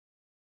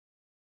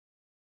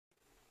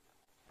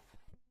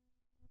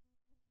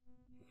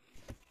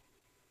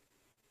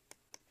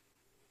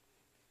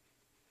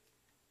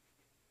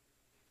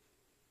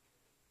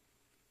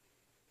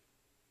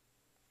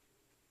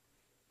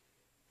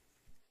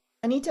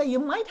Anita, you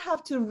might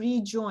have to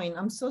rejoin.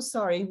 I'm so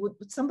sorry.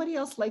 Would somebody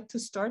else like to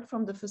start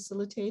from the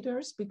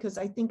facilitators? Because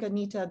I think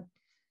Anita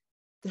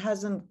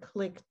hasn't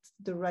clicked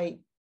the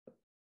right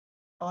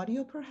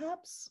audio,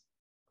 perhaps.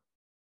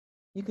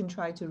 You can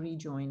try to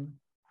rejoin.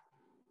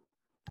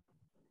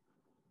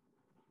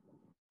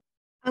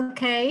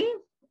 Okay.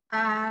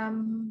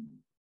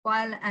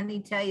 While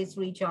Anita is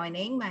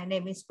rejoining, my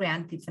name is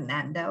Priyanthi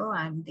Fernando.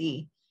 I'm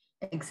the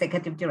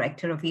Executive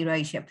Director of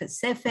Asia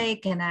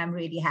Pacific, and I'm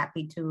really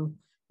happy to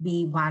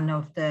be one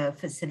of the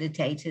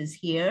facilitators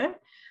here.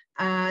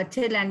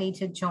 Till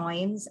Anita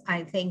joins,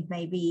 I think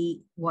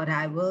maybe what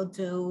I will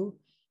do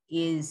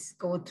is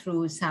go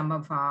through some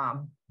of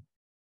our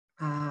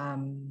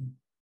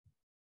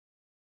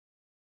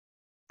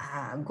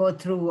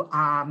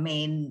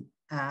main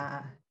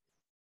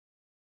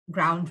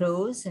ground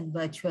rules and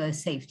virtual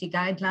safety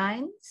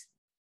guidelines.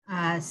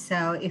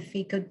 So if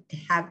we could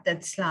have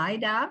that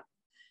slide up.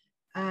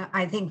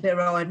 I think we're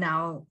all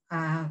now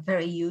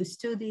very used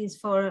to these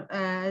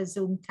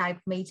Zoom type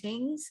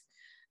meetings,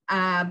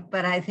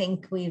 but I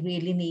think we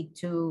really need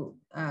to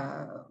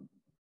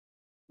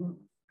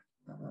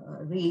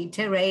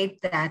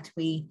reiterate that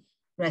we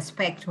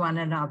respect one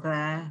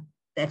another,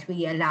 that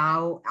we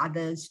allow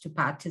others to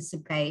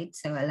participate,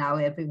 so allow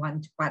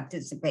everyone to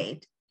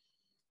participate.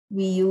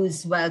 We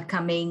use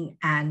welcoming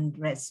and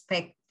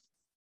respect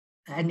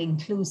and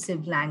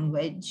inclusive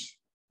language.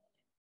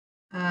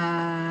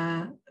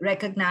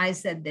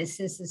 Recognize that this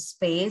is a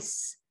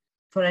space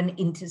for an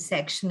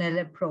intersectional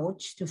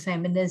approach to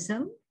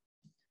feminism.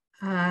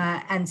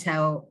 And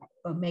so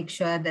make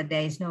sure that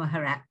there is no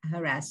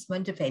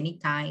harassment of any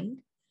kind,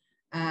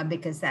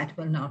 because that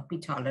will not be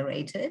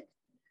tolerated.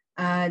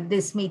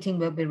 This meeting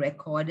will be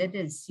recorded,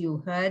 as you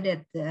heard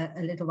a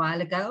little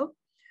while ago.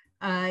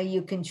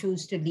 You can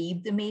choose to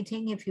leave the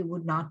meeting if you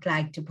would not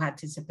like to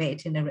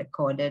participate in a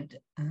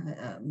recorded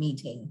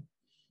meeting.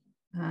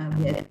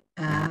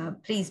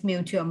 Please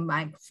mute your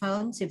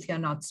microphones if you're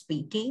not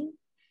speaking,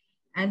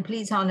 and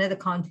please honor the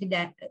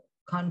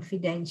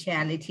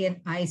confidentiality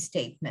and I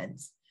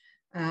statements.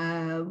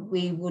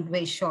 We would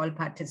wish all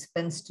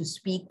participants to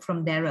speak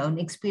from their own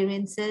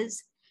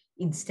experiences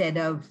instead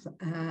of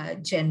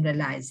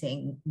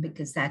generalizing,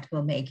 because that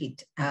will make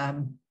it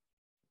a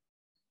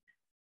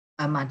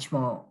much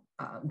more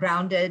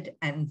grounded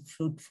and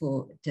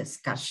fruitful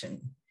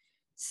discussion.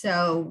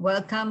 So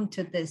welcome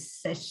to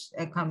this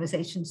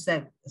conversation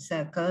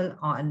circle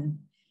on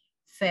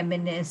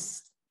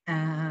feminist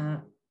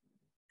and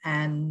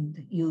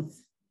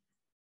youth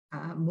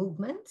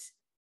movements.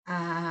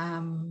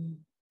 I'm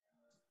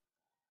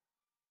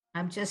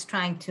just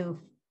trying to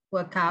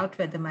work out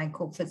whether my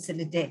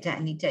co-facilitator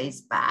Anita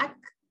is back.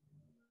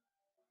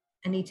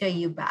 Anita, are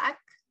you back?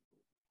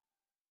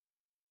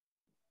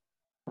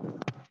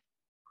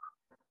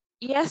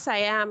 Yes, I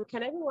am.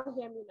 Can everyone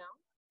hear me now?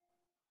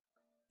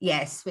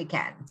 Yes, we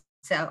can.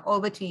 So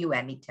over to you,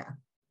 Anita.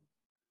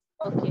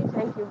 Okay,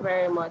 thank you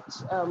very much,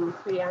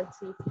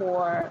 Priyanthi,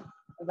 for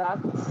that.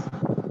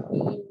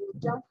 We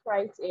jump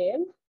right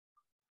in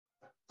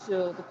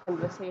to the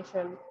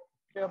conversation.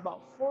 There are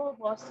about 4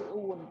 of us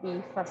who will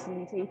be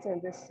facilitating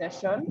this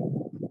session.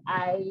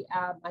 I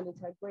am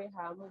Anita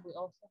Graham. We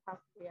also have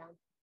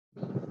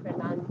Priyanthi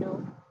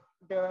Fernando,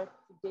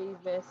 Dorothy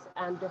Davis,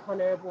 and the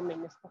Honorable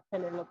Minister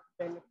Penelope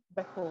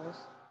Beckles.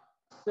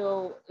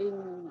 So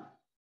in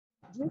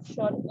brief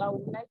short, I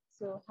would like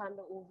to hand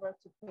over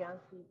to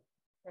Priyanthi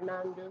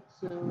Fernando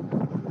to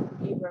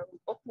give an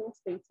opening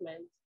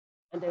statement,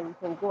 and then we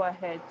can go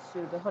ahead to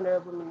the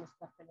Honorable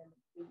Minister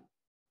Penelope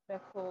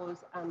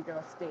Beckles and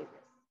Dorothy Davis.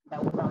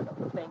 That will round up.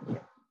 Thank you.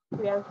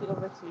 Priyanthi,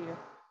 over to you.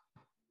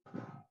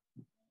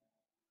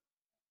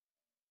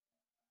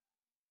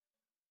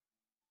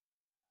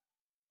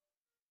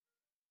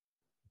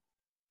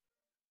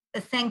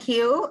 Thank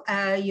you.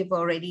 You've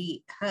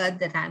already heard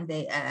that I'm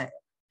the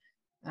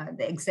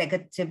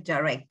Executive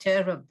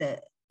Director of the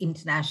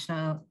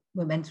International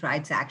Women's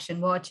Rights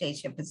Action Watch,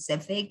 Asia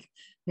Pacific.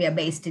 We are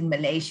based in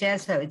Malaysia,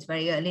 so it's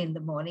very early in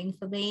the morning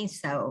for me.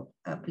 So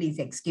please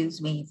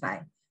excuse me if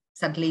I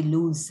suddenly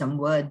lose some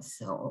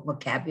words or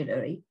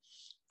vocabulary.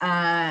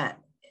 The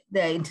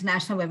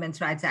International Women's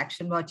Rights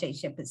Action Watch,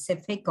 Asia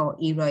Pacific, or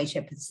ERO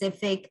Asia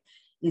Pacific,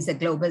 is a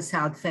global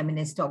South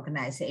feminist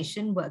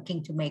organization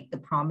working to make the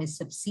promise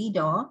of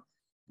CEDAW,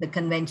 the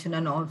Convention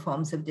on All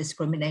Forms of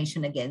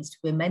Discrimination Against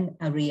Women,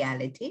 a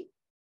reality.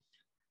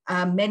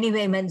 Many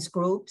women's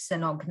groups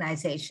and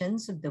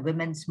organizations of the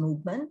women's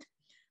movement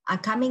are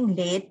coming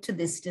late to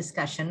this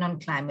discussion on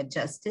climate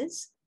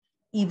justice,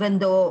 even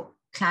though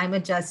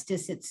climate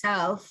justice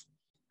itself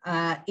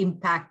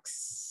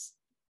impacts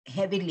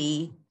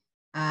heavily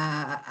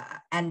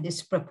and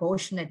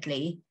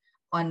disproportionately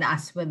on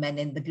us women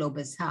in the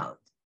global South.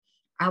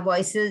 Our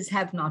voices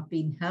have not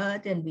been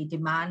heard, and we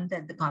demand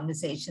that the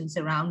conversations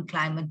around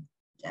climate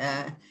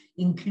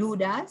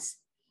include us,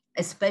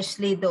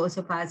 especially those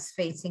of us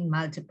facing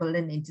multiple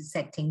and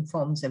intersecting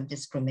forms of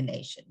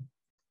discrimination.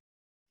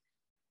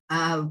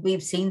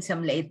 We've seen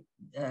some late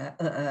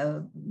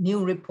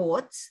new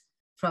reports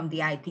from the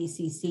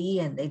IPCC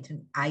and the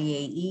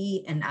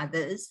IAE and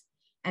others.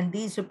 And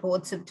these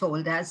reports have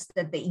told us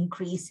that the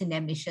increase in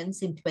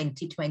emissions in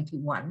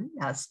 2021,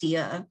 last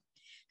year,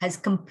 has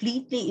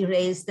completely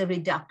erased the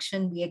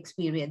reduction we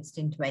experienced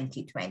in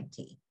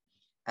 2020.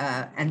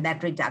 And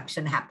that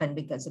reduction happened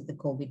because of the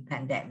COVID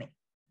pandemic.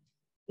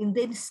 In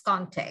this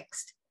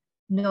context,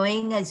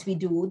 knowing as we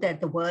do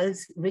that the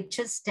world's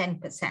richest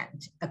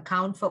 10%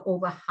 account for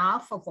over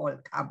half of all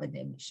carbon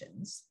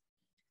emissions,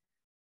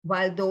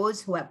 while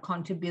those who have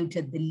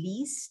contributed the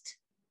least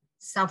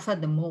suffer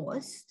the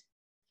most,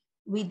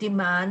 we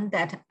demand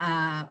that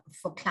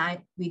for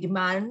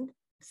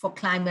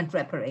climate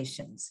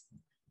reparations,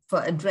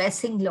 for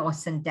addressing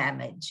loss and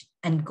damage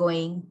and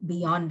going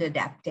beyond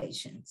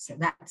adaptation. So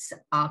that's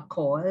our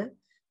call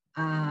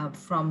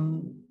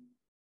from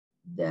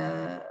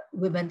the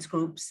women's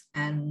groups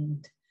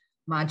and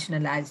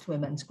marginalized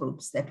women's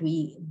groups that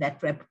we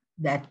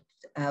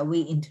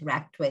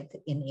interact with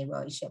in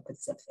Eurasia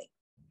Pacific.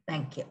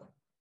 Thank you.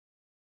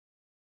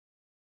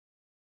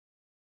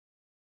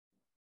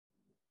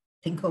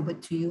 I think over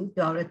to you,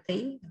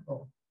 Dorothy.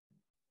 Oh,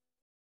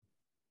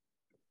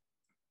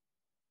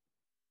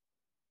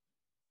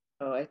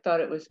 I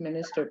thought it was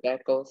Minister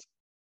Beckles.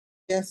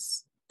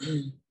 Yes.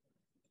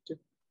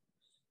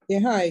 Yeah,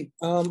 hi.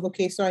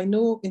 Okay, so I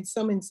know in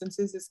some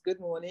instances it's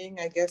good morning.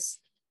 I guess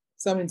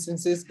some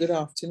instances good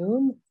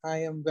afternoon.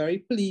 I am very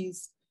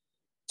pleased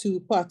to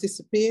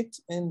participate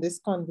in this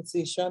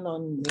conversation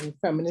on the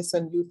feminist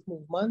and youth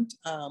movement,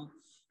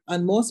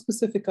 and more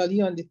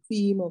specifically on the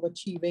theme of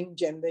achieving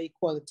gender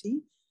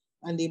equality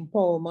and the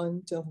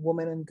empowerment of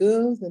women and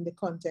girls in the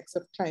context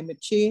of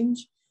climate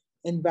change,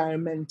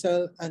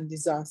 environmental and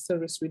disaster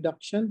risk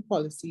reduction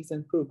policies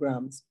and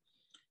programs.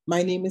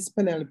 My name is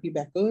Penelope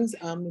Beckles.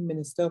 I'm the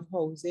Minister of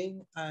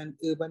Housing and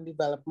Urban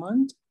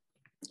Development.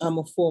 I'm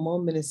a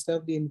former Minister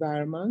of the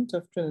Environment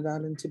of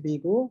Trinidad and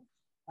Tobago.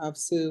 I've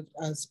served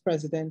as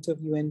President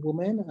of UN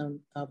Women, and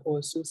I've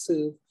also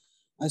served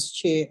as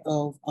Chair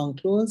of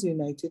UNCLOS,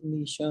 United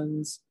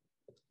Nations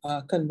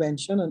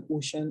Convention on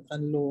Ocean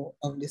and Law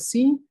of the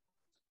Sea.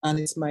 And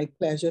it's my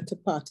pleasure to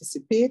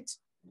participate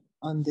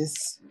on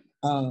this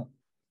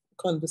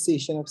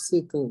conversation of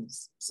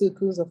circles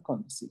of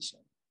conversation.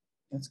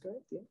 That's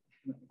correct, yeah.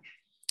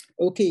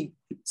 Okay,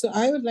 so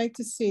I would like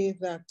to say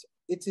that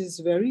it is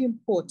very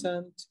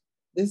important.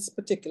 This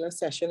particular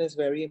session is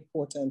very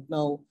important.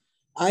 Now,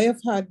 I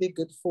have had the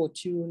good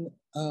fortune,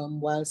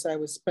 whilst I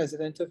was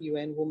President of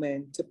UN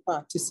Women, to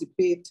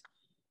participate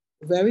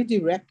very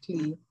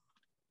directly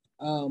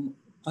on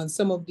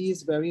some of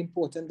these very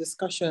important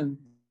discussions.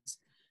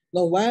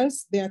 Now,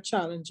 whilst there are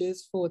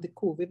challenges for the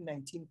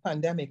COVID-19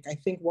 pandemic, I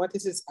think what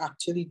it is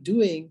actually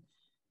doing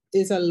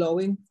is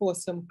allowing for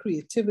some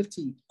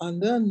creativity.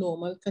 Under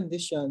normal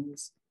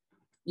conditions,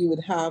 you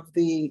would have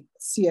the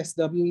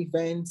CSW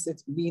events.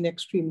 It's been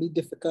extremely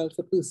difficult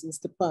for persons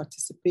to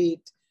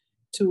participate,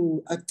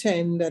 to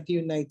attend at the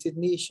United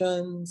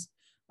Nations.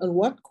 And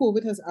what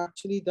COVID has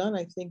actually done,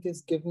 I think,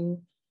 is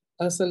given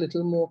us a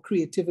little more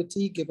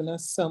creativity, given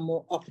us some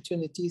more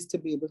opportunities to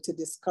be able to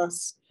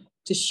discuss,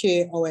 to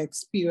share our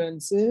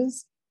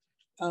experiences.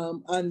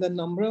 And the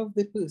number of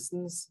the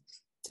persons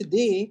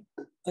today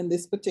on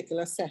this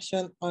particular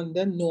session,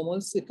 under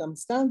normal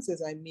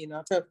circumstances, I may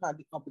not have had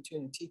the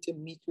opportunity to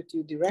meet with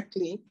you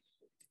directly,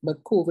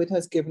 but COVID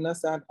has given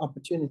us that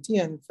opportunity,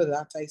 and for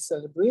that I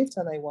celebrate.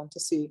 And I want to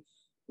say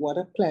what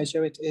a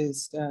pleasure it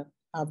is to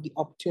have the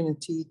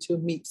opportunity to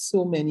meet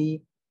so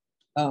many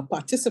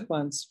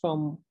participants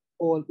from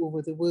all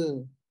over the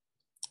world.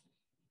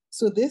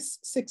 So this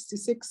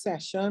 66th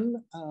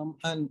session,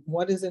 and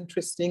what is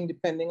interesting,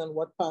 depending on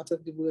what part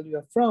of the world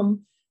you're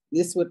from,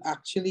 this would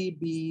actually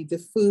be the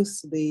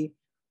first day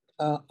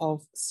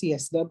of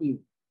CSW.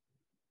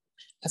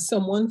 As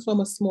someone from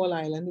a small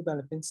island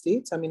developing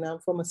state, I mean, I'm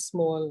from a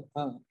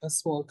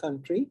small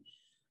country,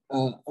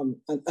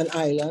 an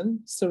island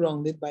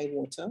surrounded by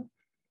water.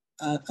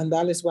 And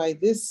that is why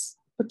this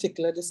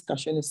particular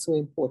discussion is so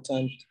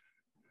important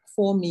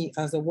for me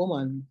as a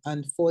woman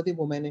and for the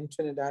women in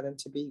Trinidad and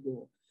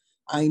Tobago.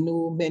 I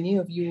know many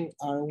of you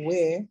are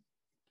aware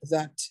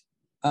that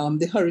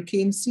the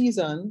hurricane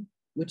season,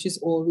 which is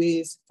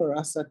always for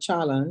us a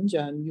challenge,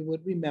 and you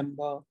would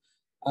remember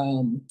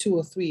 2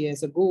 or 3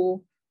 years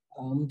ago,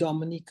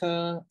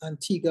 Dominica,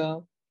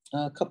 Antigua,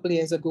 a couple of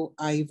years ago,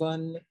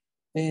 Ivan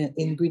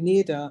in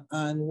Grenada,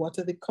 and what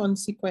are the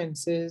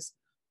consequences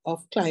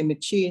of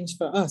climate change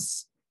for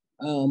us?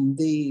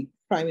 The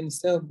Prime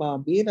Minister of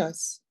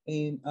Barbados,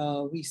 in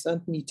a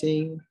recent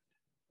meeting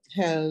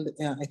held,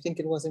 I think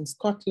it was in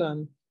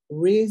Scotland,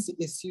 raised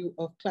the issue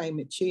of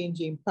climate change,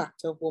 the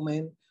impact of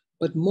women,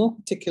 but more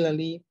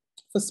particularly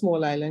for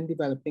small island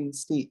developing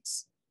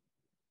states.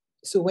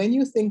 So when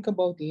you think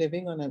about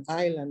living on an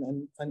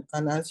island,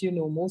 and as you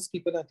know, most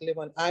people that live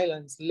on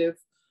islands live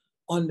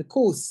on the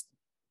coast,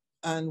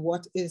 and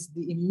what is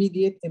the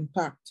immediate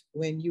impact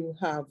when you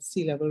have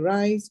sea level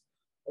rise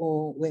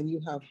or when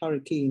you have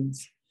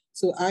hurricanes.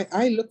 So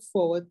I look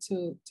forward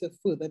to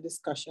further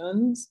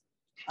discussions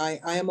I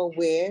am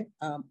aware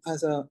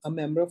as a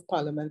member of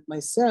parliament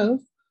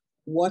myself,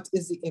 what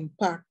is the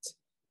impact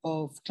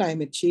of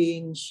climate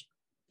change,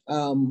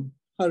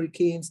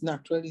 hurricanes,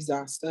 natural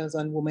disasters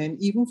on women,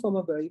 even from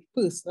a very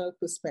personal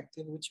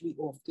perspective, which we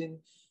often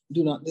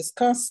do not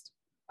discuss.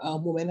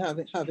 Women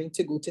having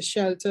to go to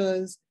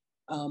shelters,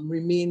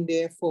 remain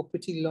there for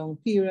pretty long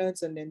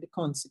periods, and then the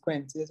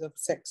consequences of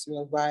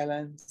sexual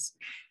violence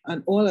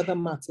and all other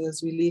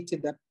matters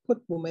related that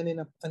put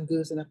women and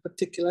girls in a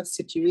particular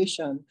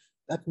situation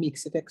that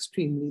makes it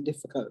extremely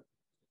difficult.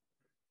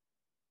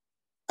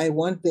 I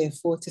want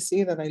therefore to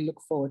say that I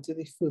look forward to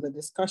the further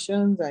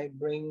discussions I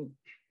bring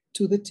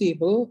to the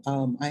table.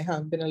 I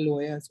have been a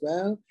lawyer as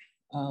well,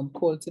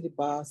 called to the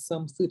bar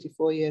some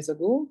 34 years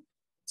ago.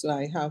 So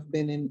I have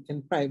been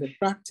in private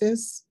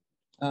practice.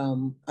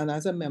 And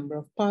as a member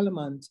of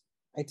parliament,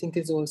 I think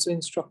it's also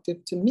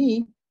instructive to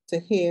me to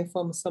hear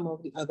from some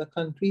of the other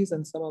countries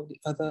and some of the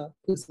other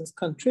persons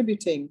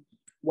contributing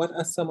what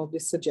are some of the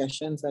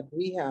suggestions that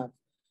we have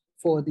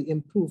for the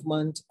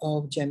improvement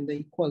of gender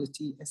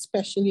equality,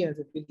 especially as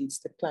it relates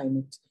to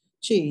climate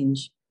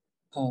change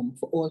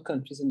for all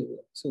countries in the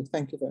world. So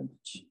thank you very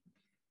much.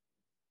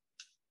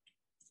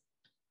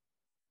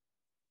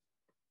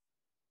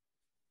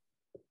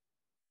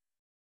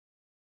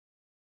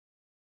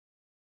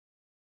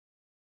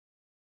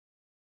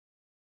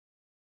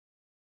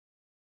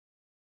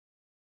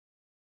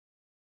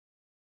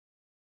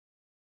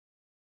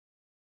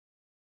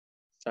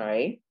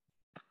 Sorry.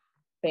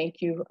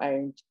 Thank you.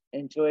 I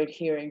enjoyed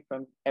hearing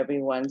from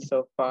everyone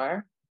so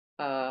far.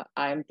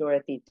 I'm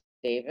Dorothy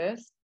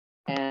Davis,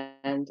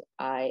 and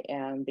I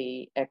am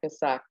the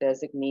ECOSOC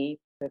designee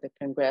for the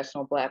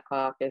Congressional Black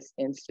Caucus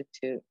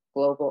Institute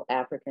Global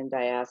African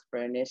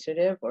Diaspora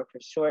Initiative, or for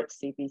short,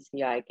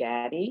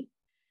 CBCI-GADI.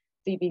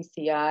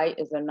 CBCI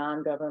is a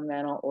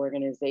non-governmental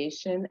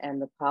organization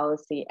and the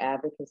policy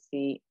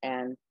advocacy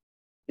and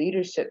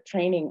leadership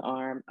training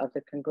arm of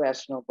the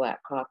Congressional Black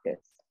Caucus.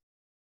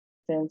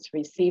 Since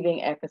receiving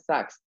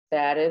ECOSOC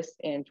status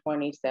in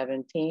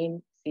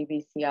 2017,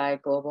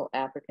 CBCI Global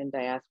African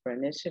Diaspora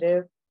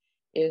Initiative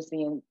is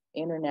the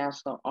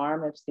international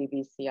arm of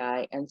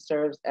CBCI and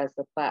serves as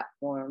the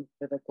platform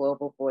for the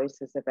global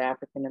voices of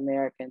African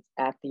Americans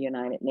at the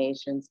United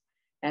Nations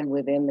and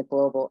within the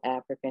global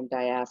African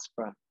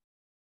diaspora.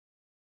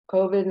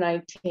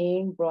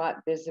 COVID-19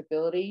 brought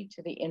visibility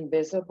to the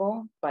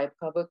invisible by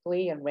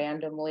publicly and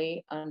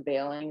randomly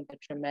unveiling the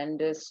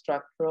tremendous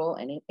structural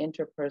and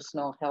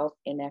interpersonal health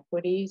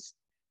inequities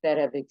that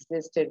have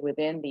existed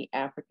within the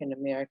African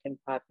American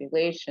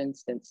population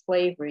since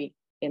slavery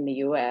in the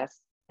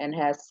US and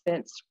has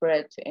since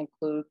spread to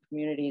include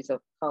communities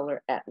of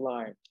color at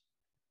large.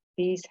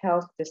 These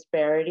health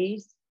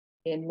disparities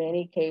in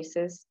many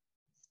cases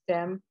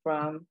stem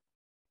from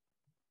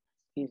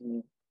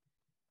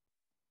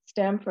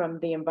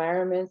the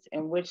environments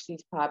in which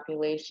these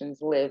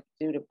populations live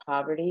due to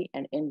poverty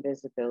and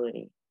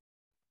invisibility.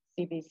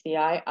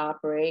 CBCI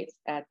operates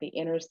at the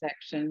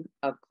intersection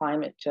of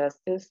climate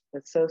justice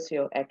with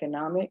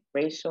socioeconomic,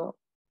 racial,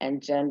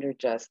 and gender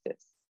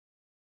justice.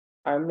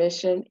 Our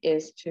mission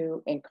is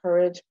to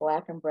encourage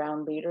Black and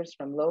Brown leaders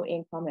from low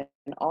income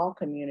and all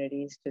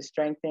communities to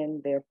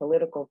strengthen their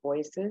political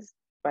voices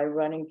by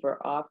running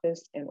for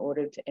office in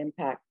order to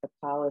impact the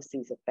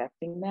policies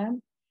affecting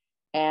them,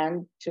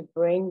 and to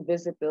bring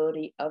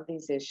visibility of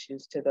these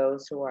issues to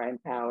those who are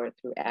empowered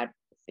through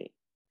advocacy.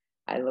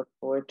 I look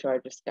forward to our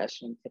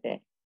discussion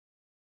today.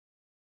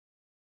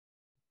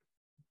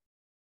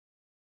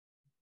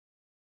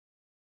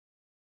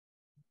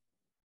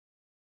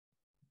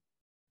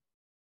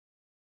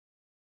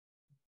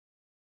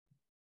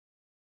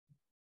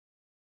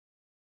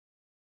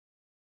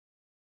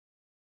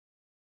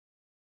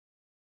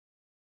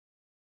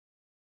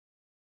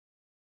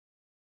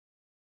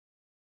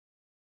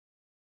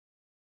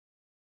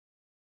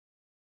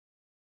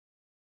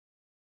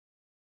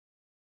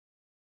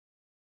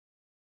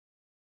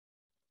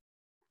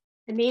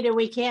 Anita,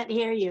 we can't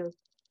hear you.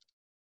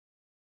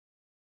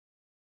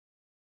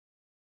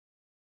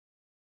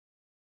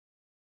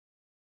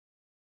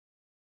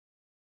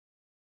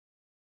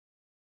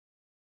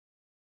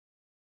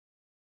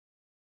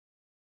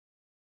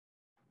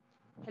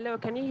 Hello,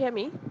 can you hear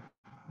me?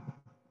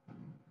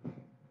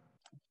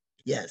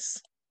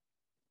 Yes.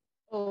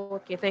 Oh,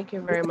 okay, thank you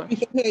very much. We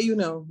can hear you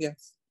now,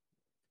 yes.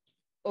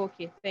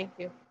 Okay, thank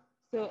you.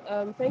 So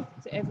thank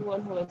you to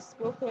everyone who has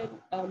spoken.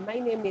 My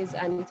name is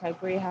Anita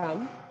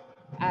Graham,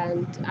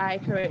 and I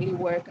currently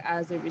work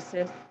as a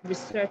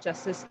research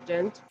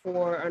assistant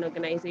for an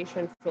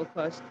organization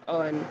focused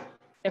on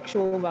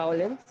sexual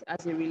violence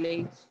as it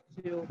relates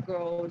to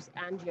girls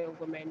and young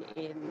women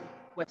in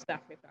West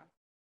Africa.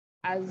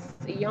 As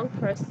a young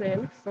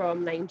person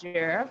from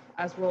Nigeria,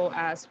 as well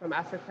as from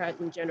Africa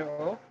in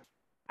general,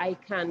 I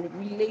can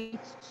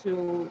relate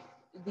to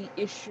the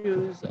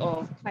issues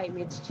of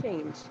climate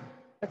change,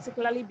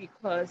 particularly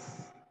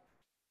because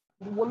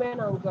women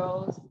and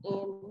girls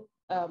in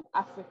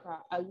Africa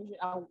are usually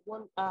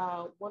one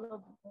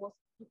of most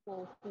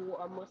people who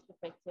are most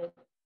affected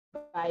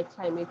by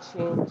climate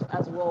change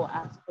as well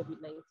as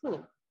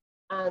COVID-19.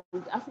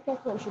 And Africa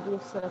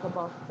contributes like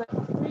about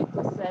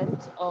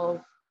 3%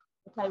 of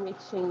the climate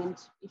change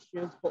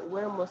issues, but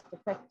we're most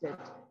affected.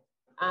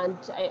 And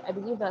I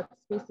believe that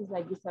spaces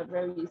like this are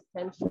very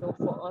essential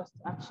for us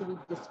to actually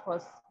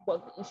discuss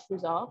what the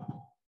issues are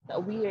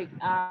that we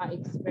are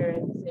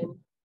experiencing,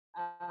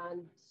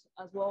 and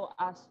as well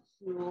as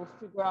to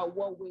figure out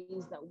what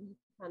ways that we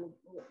can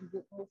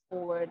move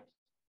forward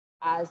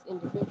as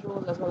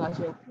individuals as well as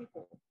young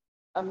people.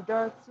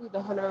 Dorothy, the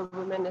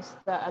Honorable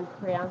Minister, and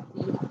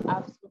Priyanti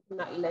have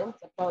spoken at length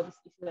about this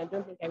issue, and I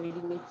don't think I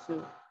really need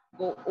to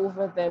go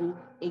over them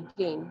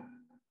again.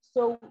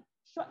 So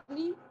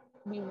shortly,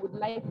 we would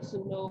like to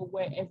know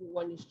where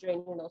everyone is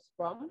joining us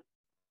from,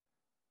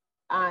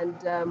 and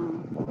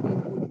we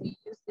will be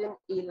using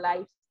a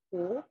live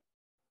poll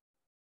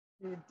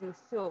to do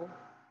so.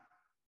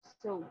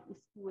 So if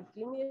you would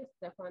give me a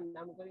second,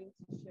 I'm going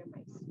to share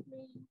my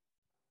screen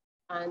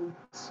and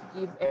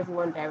give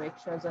everyone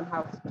directions on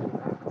how to do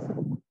that.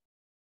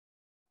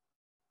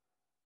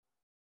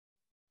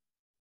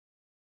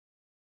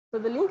 So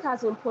the link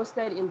has been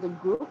posted in the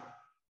group.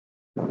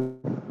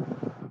 And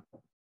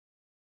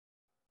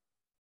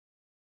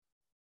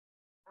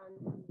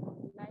we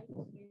would like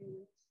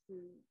you to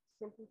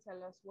simply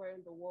tell us where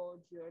in the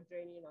world you're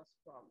joining us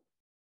from.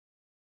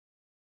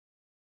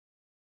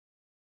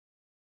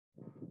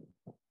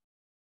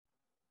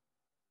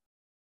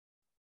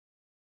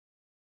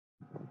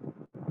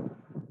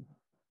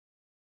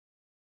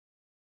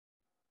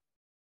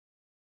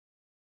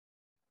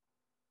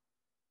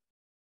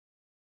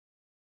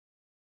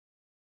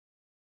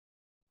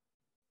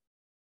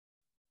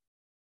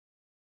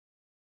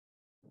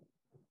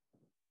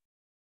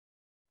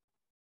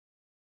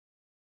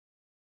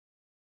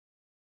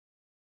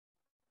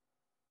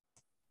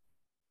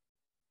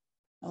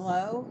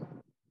 Hello?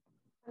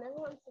 Can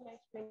everyone see my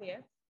screen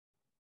here?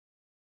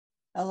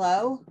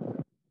 Hello?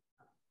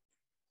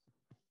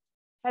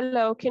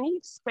 Hello, can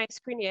you see my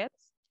screen yet?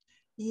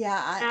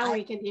 Yeah, Now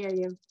we can hear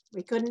you.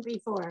 We couldn't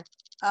before.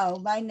 oh,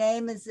 my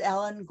name is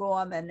Ellen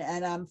Gorman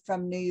and I'm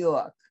from New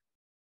York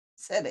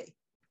City.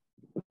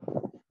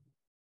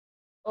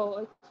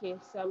 Oh, okay.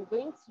 So I'm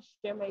going to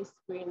share my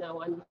screen now,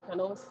 and you can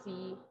all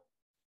see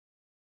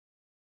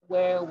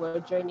where we're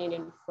joining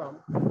in from.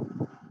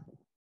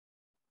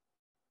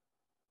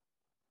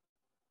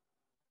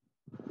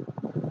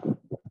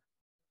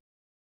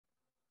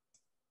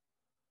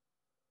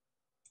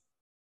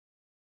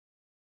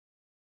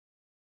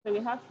 So we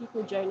have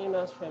people joining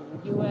us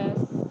from US,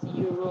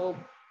 Europe,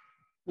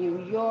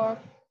 New York,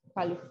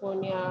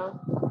 California,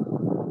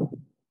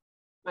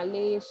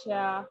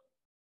 Malaysia,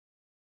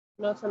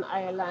 Northern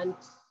Ireland,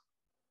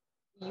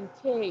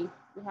 UK.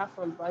 We have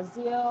from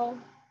Brazil,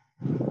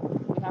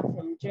 we have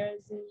from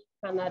Jersey,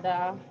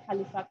 Canada,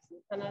 Halifax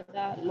in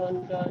Canada,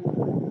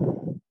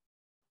 London.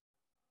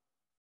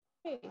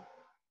 Okay.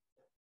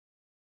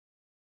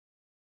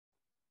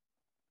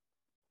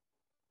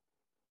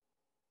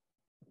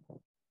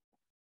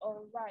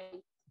 All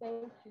right.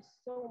 Thank you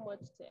so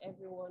much to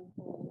everyone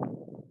who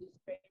is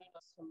joining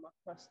us from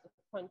across the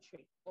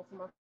country, or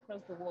from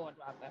across the world,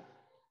 rather.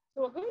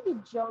 So we're going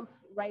to jump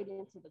right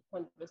into the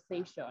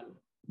conversation.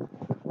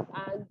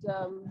 And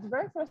the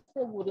very first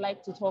thing we would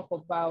like to talk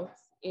about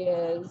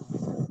is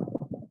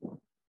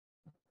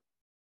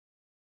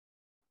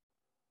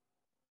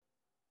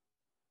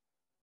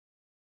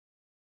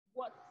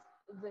what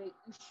the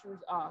issues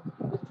are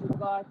with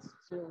regards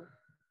to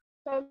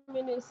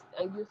feminist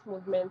and youth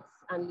movements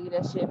and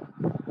leadership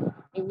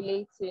in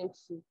relating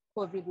to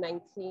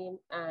COVID-19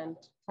 and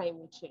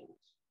climate change.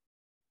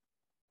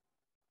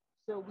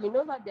 So we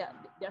know that there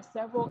are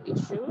several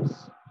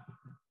issues,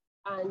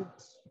 and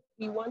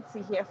we want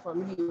to hear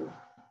from you.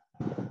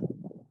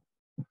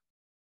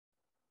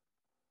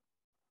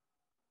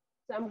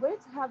 So I'm going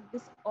to have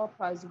this up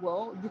as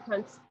well. You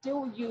can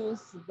still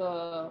use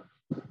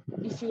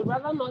if you'd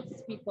rather not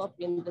speak up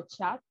in the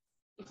chat,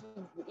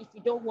 if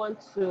you don't want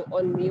to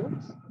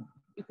unmute,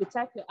 you could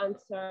type your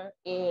answer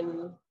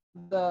in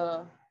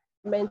the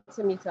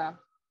Mentimeter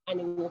and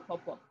it will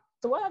pop up.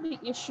 So what are the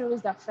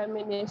issues that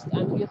feminist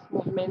and youth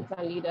movements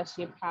and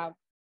leadership have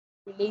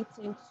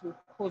relating to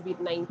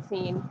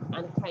COVID-19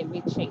 and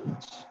climate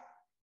change?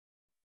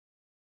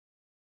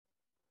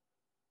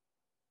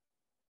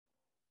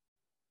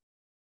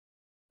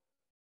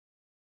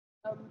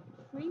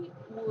 Free,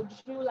 would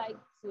you like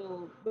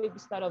to maybe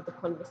start off the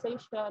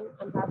conversation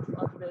and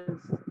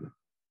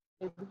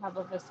have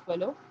others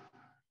follow?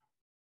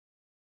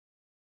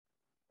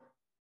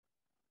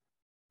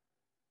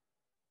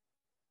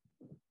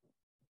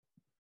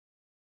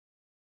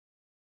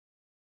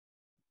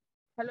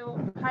 Hello,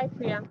 hi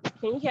Priya,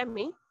 can you hear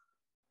me?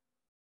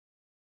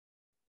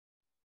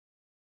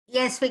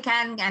 Yes, we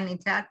can,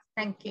 Anita.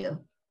 Thank you.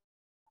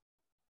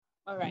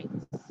 All right.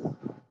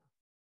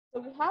 So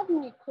we have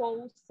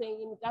Nicole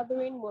saying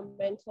gathering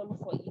momentum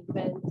for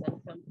events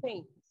and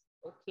campaigns.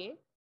 Okay.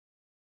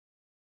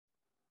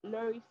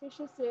 Laurie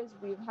Fisher says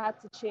we've had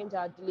to change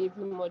our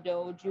delivery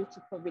model due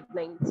to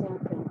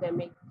COVID-19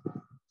 pandemic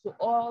to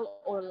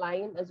all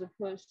online as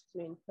opposed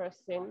to in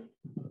person.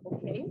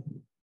 Okay.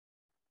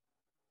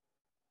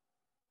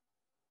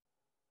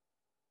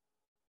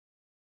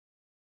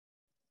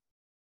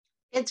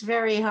 It's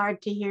very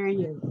hard to hear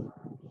you.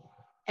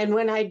 And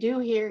when I do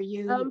hear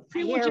you, I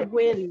hear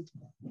wind.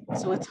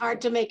 So it's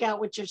hard to make out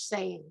what you're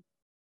saying.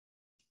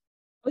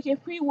 Okay,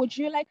 Free, would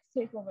you like to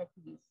take over,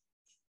 please?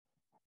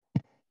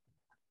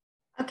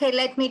 Okay,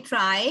 let me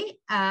try.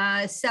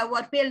 So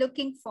what we're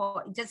looking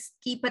for, just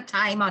keep a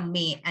time on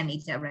me,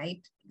 Anita,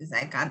 right? Because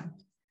I can't,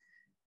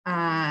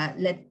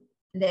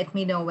 let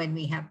me know when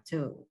we have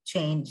to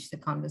change the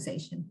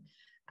conversation.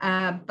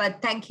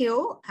 But thank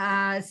you.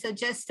 So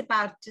just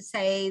about to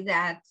say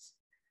that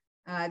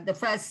the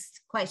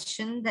first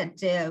question that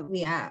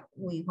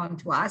we want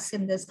to ask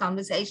in this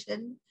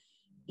conversation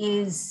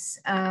is,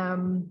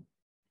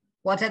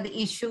 what are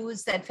the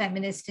issues that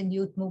feminist and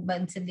youth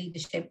movements and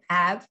leadership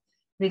have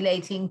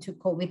relating to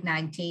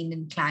COVID-19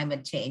 and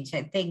climate change?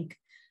 I think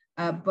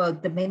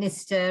both the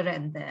minister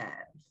and the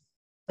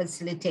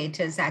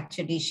facilitators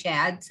actually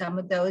shared some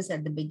of those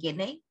at the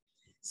beginning.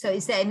 So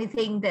is there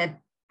anything that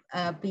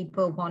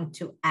people want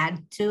to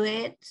add to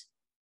it?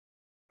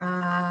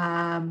 What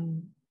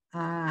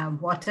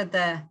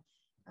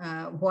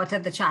are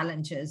the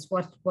challenges?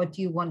 What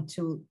do you want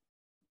to?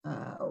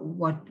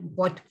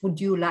 What would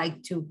you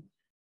like to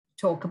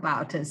talk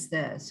about as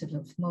the sort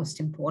of most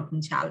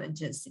important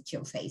challenges that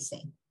you're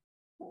facing?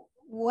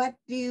 What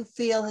do you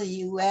feel the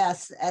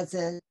U.S. as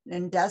an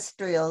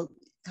industrial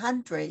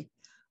country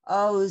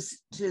owes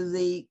to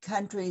the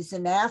countries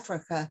in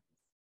Africa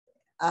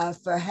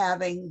for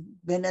having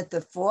been at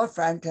the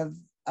forefront of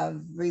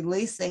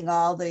releasing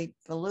all the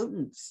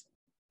pollutants?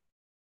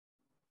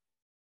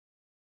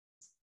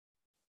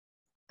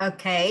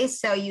 Okay,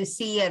 so you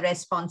see a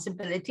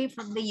responsibility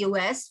from the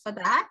US for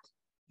that?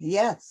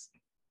 Yes.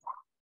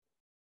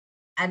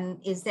 And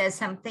is there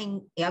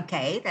something,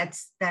 okay,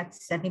 that's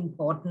an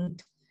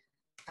important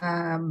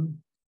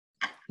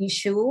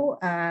issue.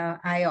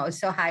 I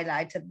also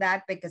highlighted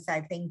that because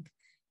I think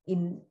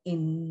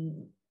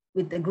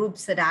with the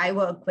groups that I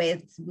work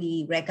with,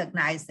 we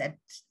recognize that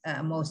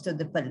most of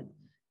the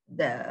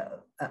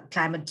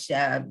climate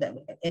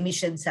the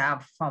emissions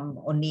are from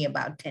only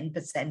about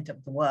 10%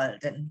 of the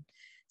world. And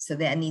so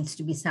there needs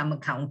to be some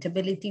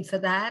accountability for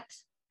that.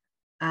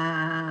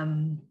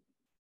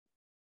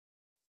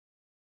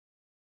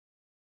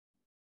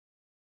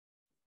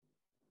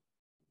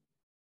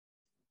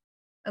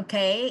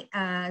 Okay,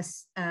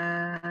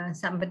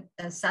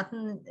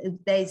 Sutton,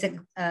 there's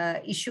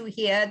a issue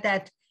here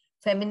that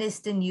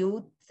feminist and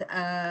youth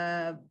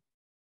there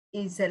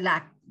is a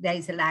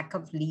lack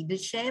of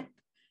leadership,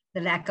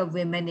 the lack of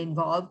women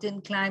involved in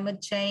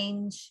climate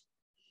change,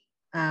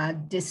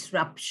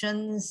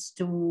 disruptions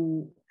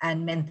to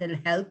and mental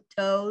health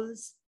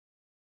tolls.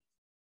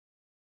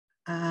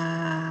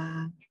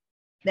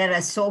 There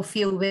are so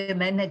few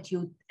women at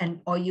youth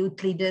or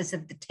youth leaders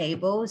at the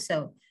table,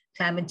 so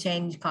climate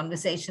change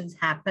conversations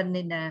happen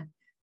in a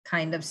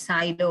kind of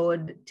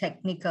siloed,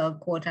 technical,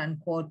 quote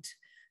unquote,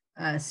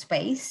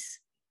 space.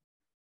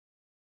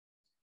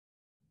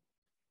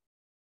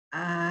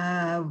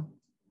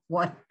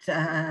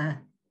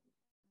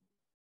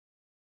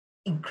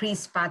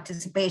 Increased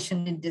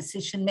participation in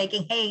decision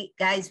making. Hey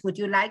guys, would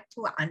you like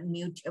to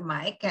unmute your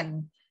mic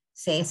and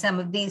say some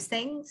of these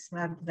things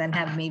rather than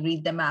have me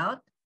read them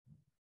out?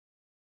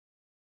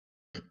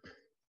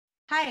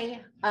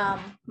 Hi,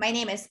 my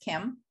name is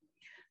Kim.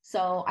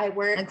 So I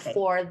work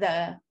for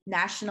the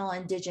National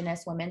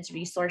Indigenous Women's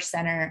Resource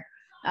Center.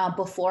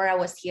 Before I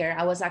was here,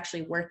 I was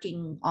actually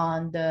working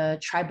on the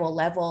tribal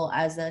level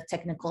as a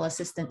technical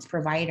assistance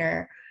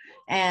provider.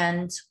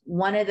 And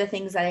one of the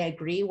things that I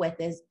agree with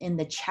is in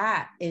the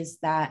chat is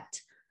that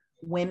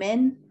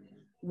women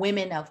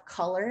of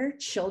color,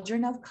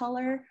 children of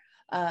color,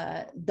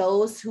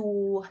 those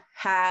who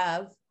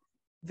have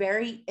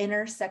very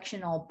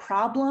intersectional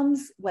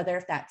problems, whether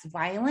if that's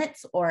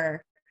violence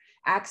or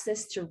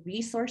access to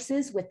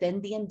resources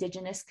within the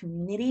Indigenous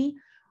community,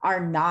 are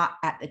not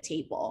at the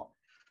table.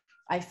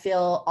 I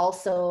feel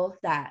also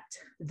that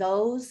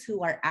those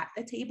who are at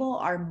the table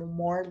are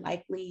more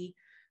likely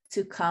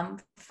to come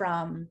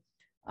from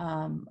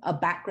a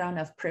background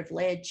of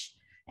privilege.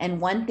 And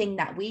one thing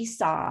that we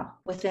saw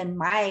within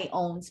my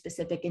own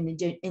specific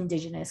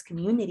Indigenous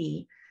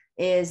community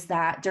is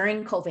that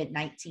during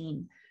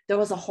COVID-19, there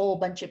was a whole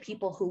bunch of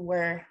people who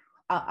were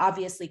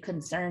obviously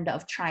concerned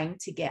of trying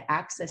to get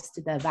access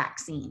to the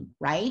vaccine,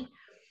 right?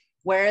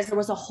 Whereas there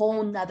was a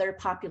whole nother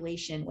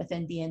population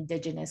within the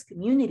Indigenous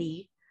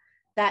community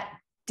that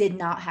did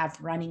not have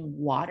running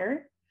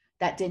water,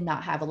 that did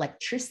not have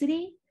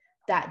electricity,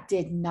 that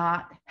did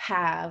not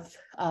have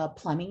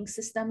plumbing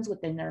systems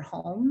within their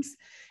homes.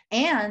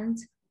 And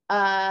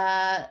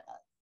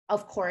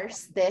of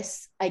course,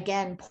 this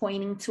again,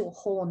 pointing to a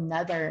whole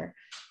nother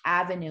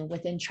avenue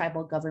within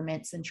tribal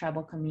governments and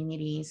tribal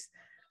communities,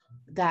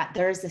 that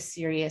there's a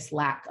serious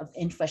lack of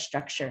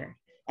infrastructure.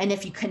 And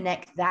if you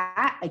connect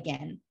that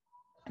again,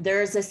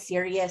 there's a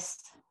serious,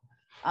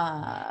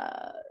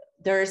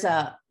 there's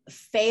a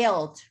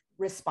failed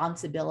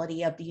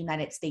responsibility of the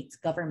United States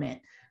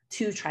government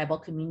to tribal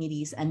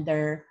communities and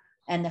the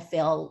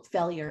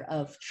failure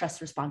of trust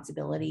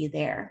responsibility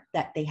there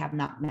that they have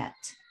not met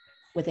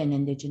within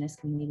Indigenous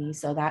communities.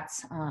 So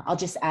that's, I'll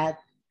just add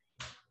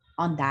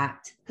on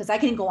that, because I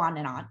can go on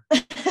and on.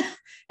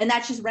 And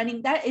that's just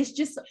that is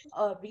just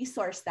a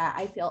resource that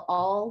I feel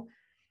all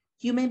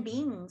human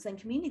beings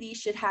and communities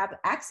should have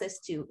access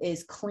to,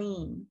 is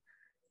clean,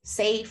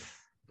 safe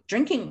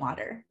drinking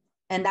water.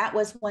 And that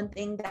was one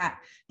thing that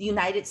the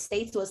United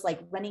States was like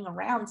running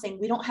around saying,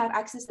 we don't have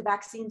access to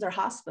vaccines or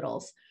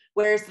hospitals,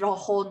 whereas there's a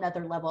whole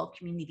nother level of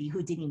community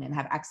who didn't even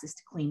have access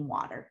to clean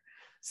water.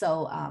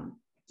 So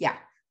yeah.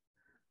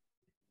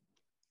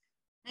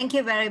 Thank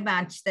you very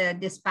much. The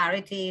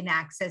disparity in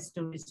access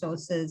to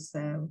resources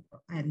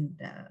and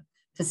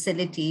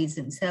facilities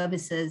and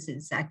services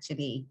is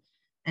actually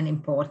an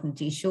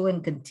important issue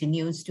and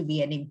continues to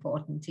be an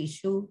important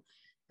issue.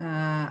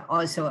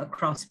 Also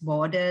across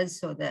borders,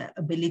 so the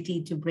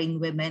ability to bring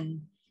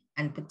women,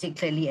 and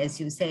particularly, as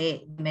you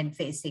say, women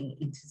facing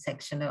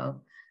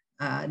intersectional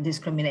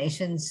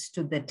discriminations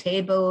to the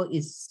table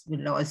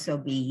will also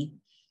be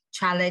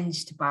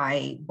challenged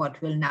by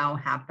what will now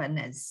happen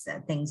as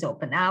things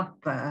open up,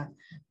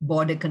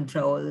 border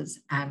controls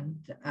and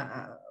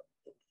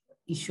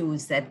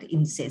issues that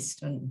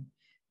insist on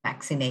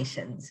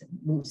vaccinations, and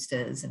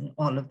boosters, and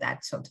all of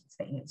that sort of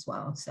thing as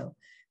well. So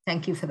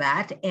thank you for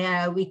that.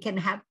 We can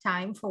have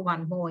time for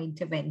one more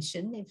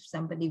intervention if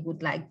somebody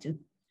would like to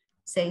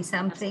say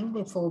something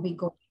before we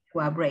go to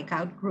our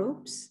breakout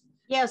groups.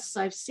 Yes,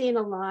 I've seen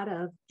a lot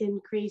of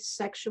increased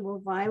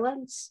sexual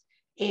violence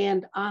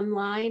and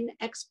online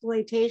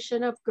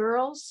exploitation of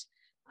girls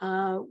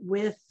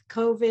with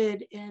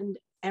COVID and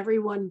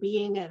everyone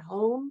being at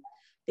home.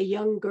 The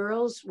young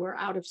girls were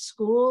out of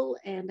school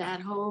and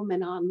at home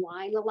and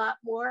online a lot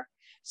more.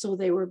 So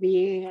they were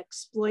being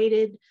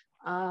exploited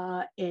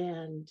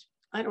and,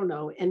 I don't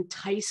know,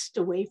 enticed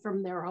away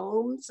from their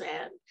homes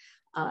and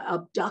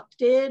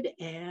abducted,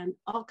 and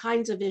all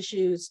kinds of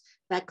issues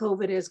that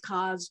COVID has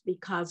caused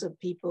because of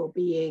people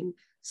being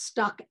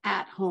stuck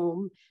at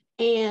home.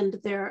 And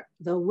the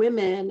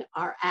women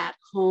are at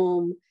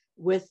home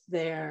with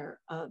their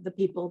the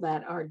people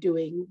that are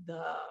doing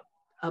the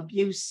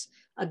abuse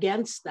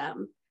against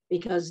them,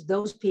 because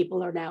those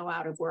people are now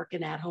out of work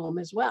and at home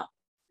as well.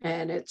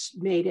 And it's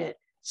made it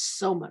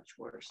so much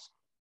worse.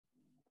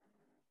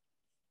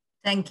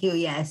 Thank you.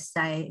 Yes,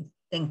 I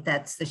think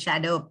that's the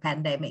shadow of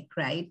pandemic,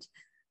 right?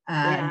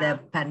 Yeah. The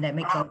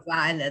pandemic of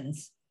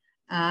violence.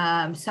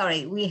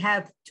 Sorry, we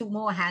have two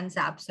more hands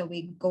up, so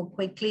we go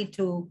quickly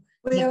to.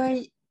 Where are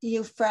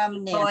you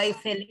from, Nick?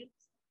 Phillips.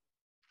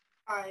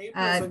 Hi,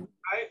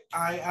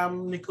 I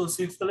am NGO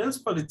C Phillips,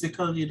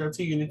 political leader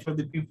to Unity for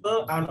the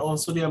People, and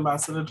also the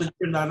ambassador to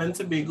Trinidad and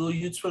Tobago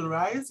Youth Will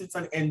Rise. It's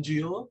an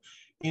NGO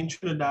in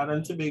Trinidad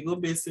and Tobago,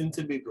 based in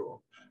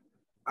Tobago.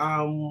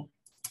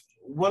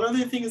 One of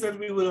the things that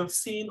we would have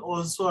seen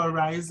also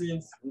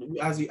arising,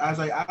 as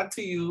I add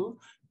to you,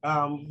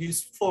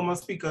 this former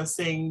speaker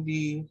saying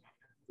the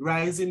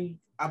rising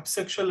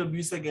sexual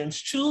abuse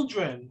against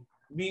children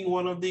being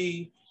one of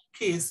the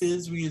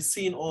cases. We've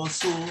seen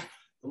also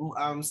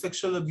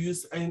sexual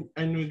abuse in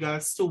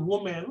regards to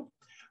women.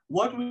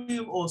 What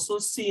we've also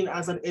seen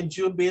as an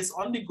NGO based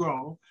on the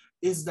ground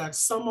is that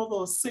some of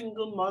our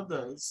single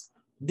mothers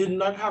did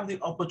not have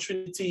the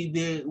opportunity,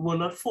 they were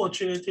not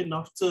fortunate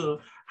enough to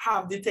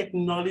have the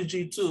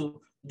technology to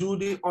do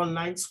the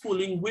online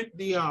schooling with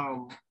the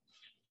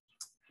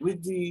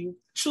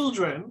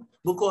children,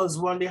 because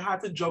one, they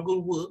had to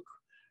juggle work,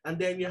 and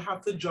then you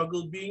have to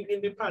juggle being in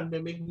the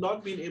pandemic,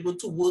 not being able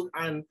to work,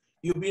 and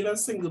you being a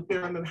single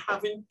parent and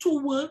having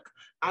to work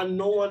and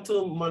no one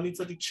to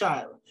monitor the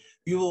child.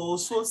 You've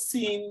also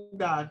seen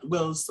that,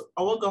 well,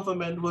 our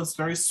government was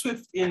very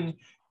swift in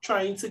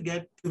trying to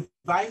get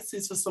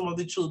devices for some of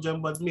the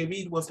children, but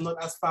maybe it was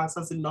not as fast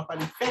as enough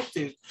and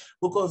effective,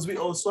 because we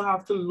also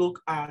have to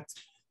look at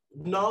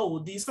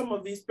now, some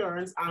of these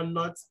parents are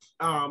not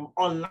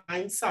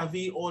online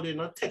savvy, or they're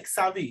not tech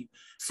savvy.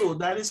 So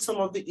that is some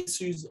of the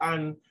issues,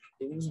 and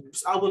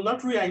I will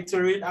not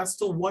reiterate as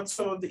to what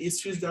some of the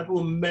issues that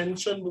were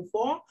mentioned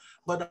before,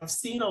 but I've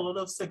seen a lot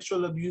of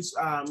sexual abuse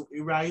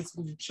rise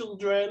in the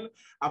children,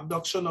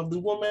 abduction of the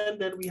women.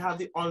 Then we have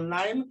the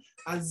online,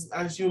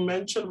 as you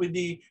mentioned, with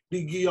the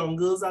young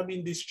girls are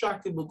being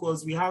distracted,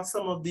 because we have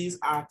some of these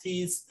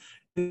artists,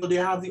 they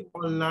have the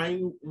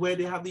online where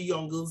they have the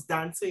young girls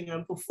dancing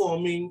and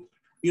performing,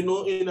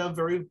 in a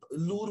very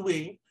lewd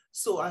way.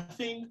 So I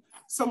think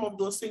some of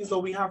those things that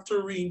we have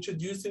to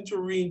reintroduce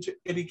into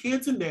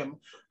educating them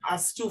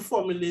as to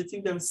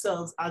formulating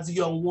themselves as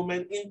young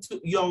women into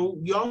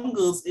young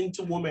girls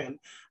into women.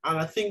 And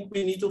I think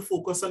we need to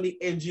focus on the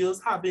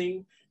NGOs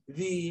having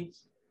the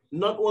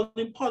not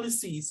only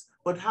policies,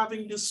 but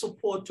having the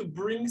support to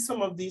bring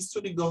some of these to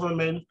the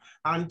government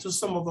and to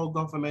some of our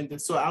government.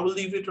 So I will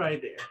leave it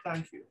right there.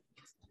 Thank you.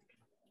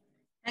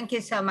 Thank you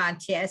so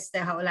much. Yes,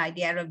 the whole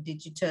idea of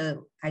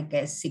digital, I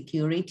guess,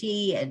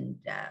 security and,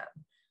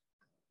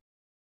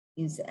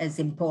 is as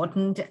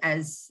important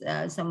as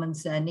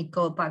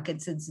Nicole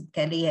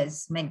Parkinson-Kelly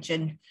has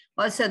mentioned.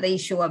 Also the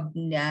issue of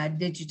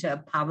digital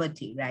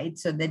poverty, right?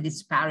 So the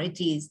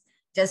disparities,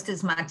 just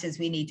as much as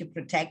we need to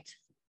protect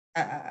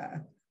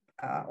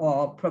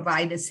or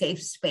provide a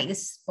safe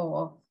space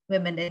for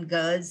women and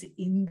girls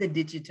in the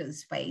digital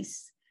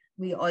space,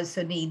 we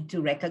also need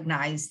to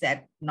recognize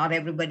that not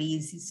everybody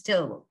is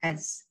still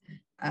as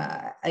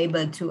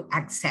able to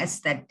access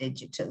that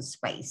digital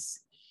space.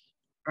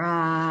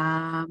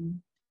 I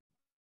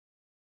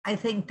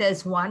think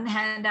there's one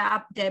hand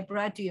up.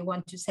 Deborah, do you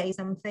want to say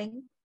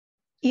something?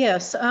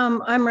 Yes,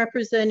 I'm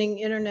representing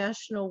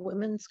International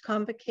Women's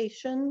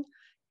Convocation,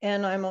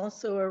 and I'm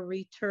also a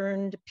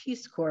returned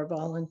Peace Corps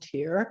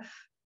volunteer.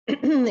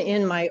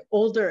 In my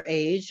older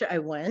age, I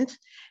went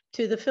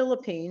to the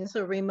Philippines,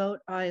 a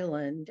remote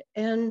island.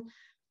 And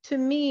to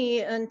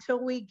me, until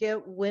we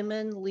get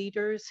women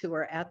leaders who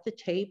are at the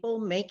table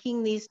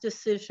making these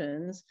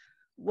decisions,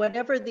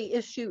 whatever the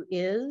issue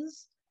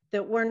is,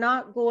 that we're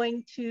not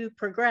going to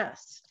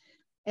progress.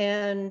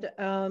 And,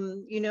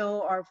 you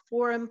know, our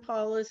foreign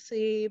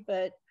policy,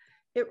 but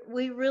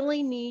we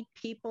really need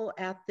people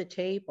at the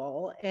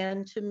table.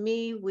 And to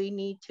me, we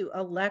need to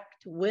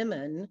elect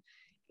women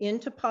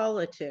into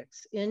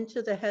politics,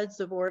 into the heads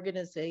of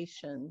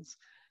organizations.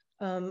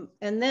 And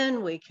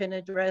then we can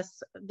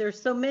address,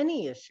 there's so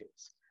many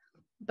issues,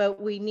 but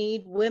we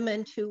need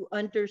women to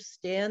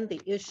understand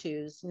the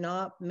issues,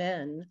 not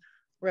men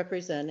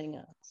representing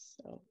us.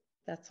 So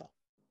that's all.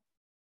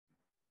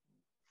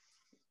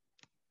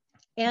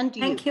 And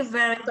youth. Thank you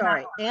very much.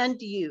 Sorry,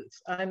 and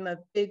youth. I'm a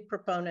big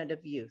proponent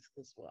of youth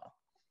as well.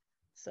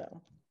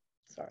 So,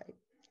 sorry.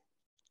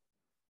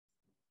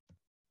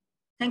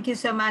 Thank you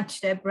so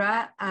much,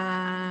 Deborah.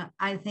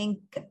 I think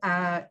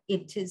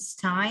it is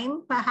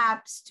time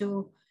perhaps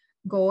to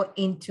go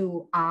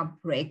into our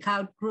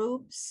breakout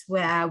groups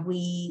where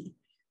we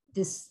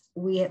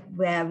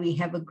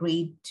have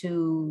agreed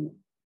to,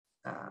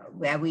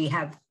 where we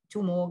have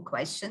 2 more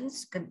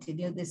questions,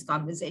 continue this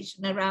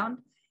conversation around.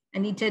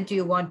 Anita, do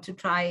you want to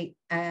try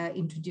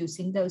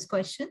introducing those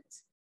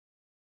questions?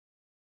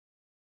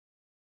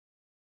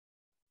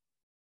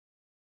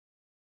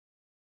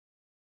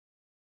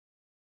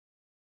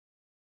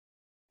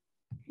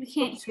 We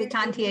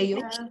can't hear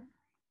you.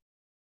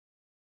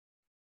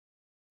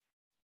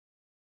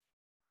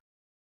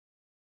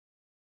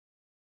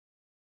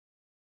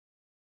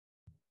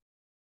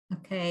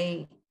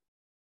 Okay,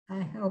 I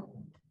hope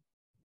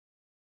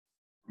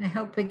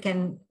we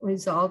can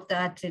resolve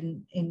that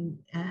in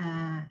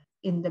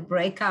the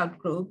breakout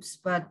groups,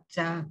 but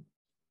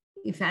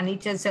if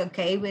Anita's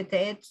okay with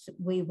it,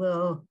 we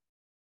will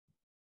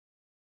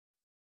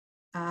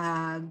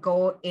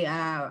go.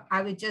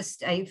 I would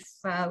just, if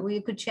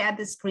we could share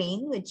the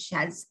screen, which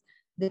has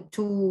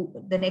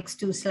the next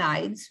 2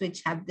 slides,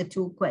 which have the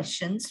 2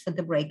 questions for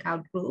the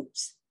breakout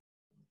groups.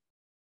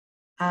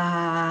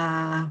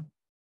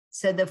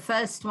 So the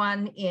first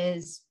one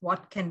is,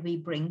 what can we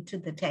bring to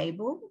the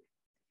table?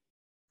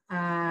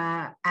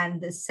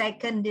 And the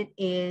second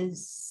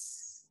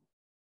is,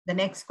 the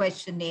next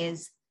question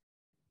is,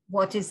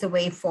 what is the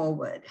way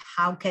forward?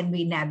 How can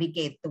we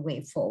navigate the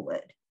way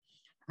forward?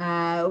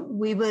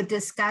 We will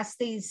discuss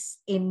these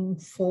in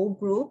 4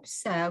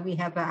 groups. We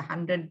have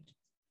 100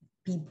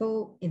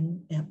 people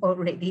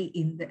already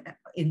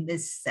in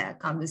this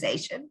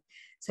conversation.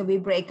 So we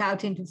break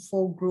out into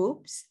 4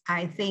 groups.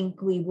 I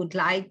think we would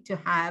like to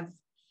have,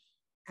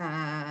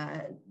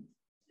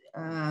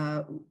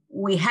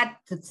 we had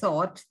the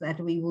thought that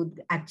we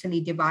would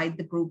actually divide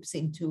the groups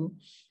into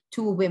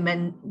 2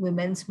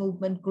 women's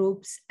movement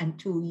groups and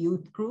 2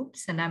 youth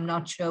groups. And I'm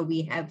not sure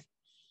we have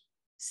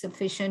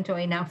sufficient or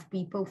enough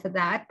people for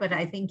that, but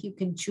I think you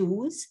can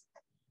choose.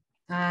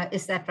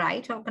 Is that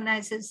right,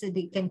 organizers? That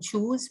you can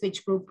choose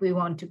which group we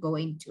want to go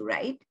into,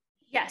 right?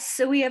 Yes,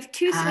 so we have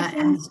 2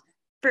 sessions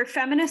for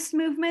feminist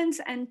movements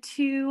and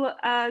 2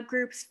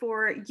 groups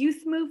for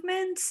youth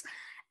movements.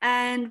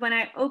 And when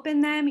I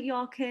open them,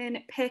 y'all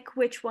can pick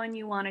which one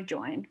you want to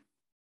join.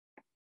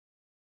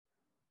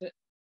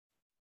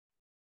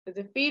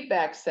 The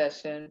feedback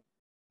session,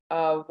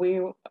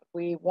 we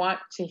want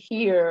to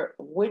hear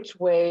which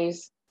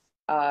ways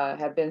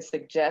have been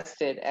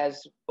suggested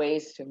as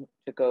ways to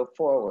go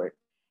forward.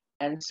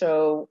 And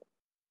so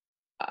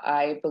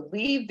I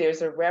believe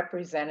there's a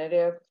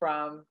representative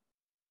from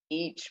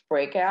each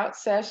breakout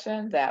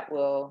session that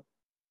will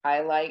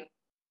highlight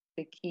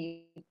the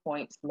key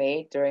points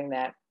made during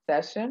that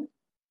session.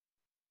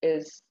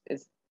 Is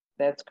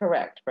that's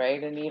correct,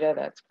 right, Anita?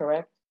 That's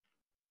correct?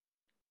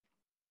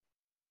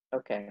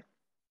 Okay.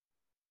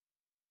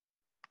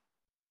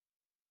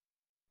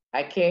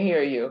 I can't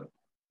hear you.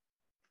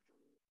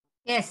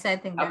 Yes, I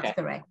think that's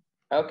correct.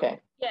 Okay.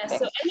 Yeah,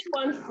 so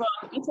anyone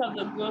from each of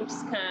the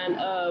groups can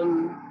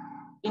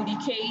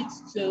indicate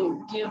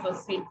to give a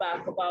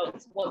feedback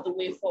about what the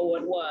way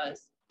forward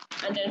was.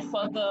 And then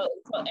for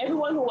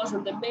everyone who was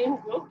in the main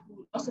group,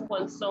 we also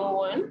want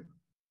someone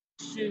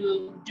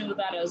to do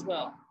that as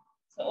well.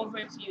 So over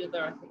to you,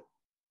 Dorothy.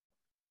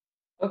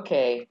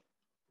 Okay.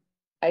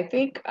 I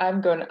think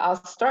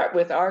I'll start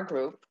with our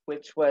group,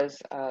 which was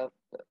a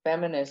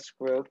feminist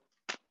group.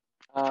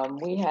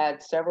 We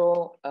had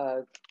several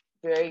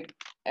very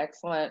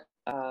excellent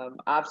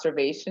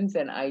observations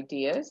and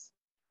ideas.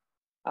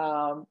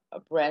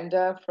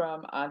 Brenda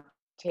from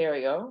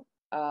Ontario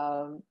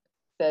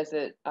says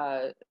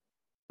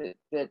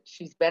that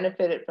she's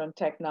benefited from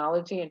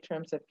technology in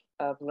terms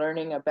of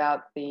learning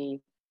about the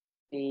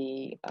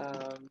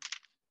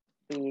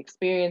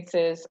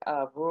experiences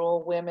of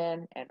rural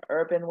women and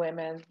urban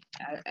women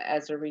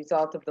as a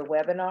result of the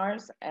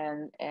webinars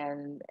and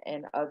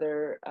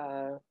other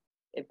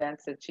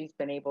events that she's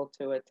been able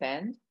to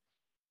attend.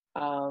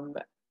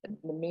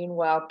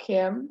 Meanwhile,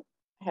 Kim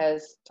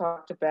has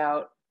talked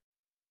about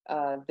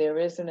there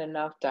isn't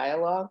enough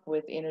dialogue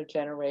with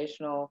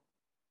intergenerational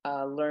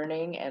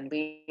learning and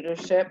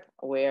leadership,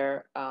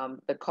 where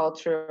the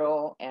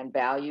cultural and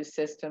value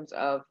systems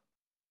of,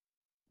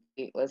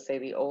 let's say,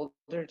 the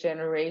older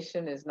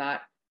generation is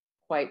not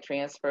quite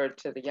transferred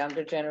to the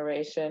younger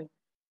generation,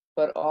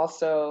 but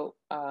also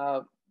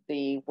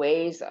the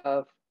ways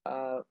of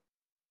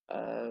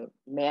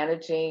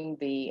managing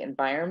the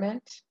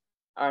environment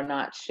are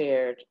not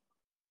shared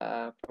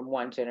from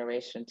one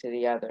generation to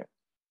the other.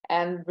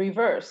 And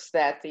reverse,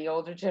 that the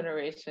older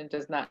generation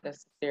does not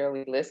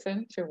necessarily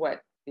listen to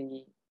what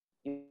the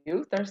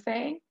youth are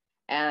saying,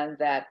 and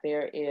that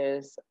there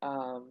is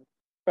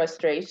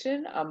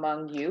frustration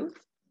among youth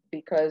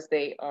because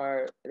they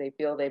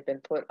feel they've been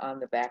put on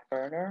the back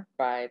burner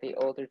by the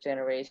older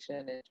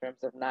generation in terms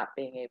of not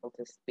being able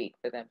to speak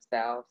for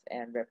themselves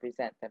and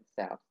represent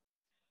themselves.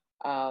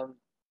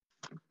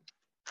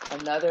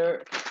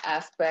 Another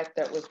aspect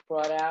that was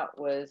brought out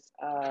was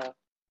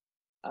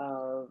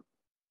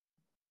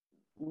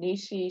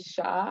Nishi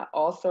Shah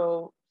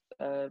also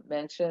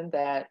mentioned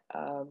that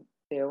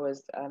there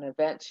was an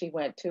event she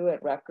went to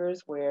at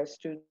Rutgers where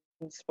students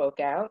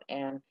spoke out,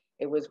 and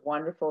it was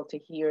wonderful to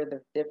hear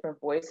the different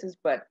voices,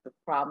 but the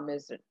problem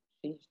is that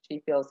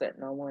she feels that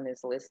no one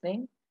is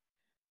listening.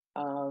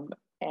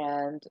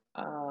 Then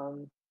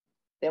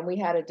we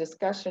had a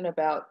discussion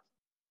about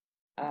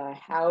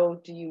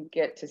how do you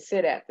get to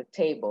sit at the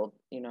table,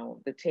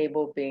 the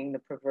table being the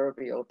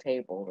proverbial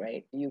table,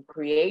 right? Do you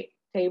create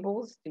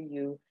tables? Do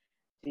you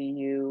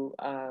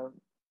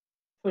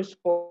push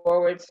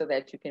forward so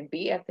that you can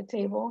be at the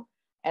table?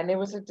 And there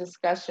was a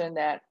discussion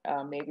that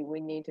maybe we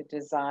need to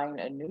design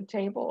a new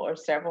table or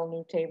several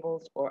new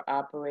tables, or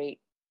operate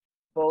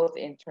both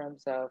in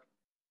terms of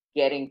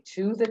getting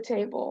to the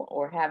table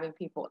or having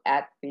people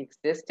at the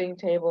existing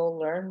table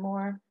learn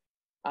more,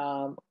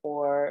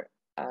 or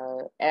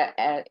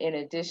in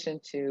addition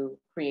to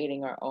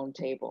creating our own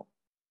table.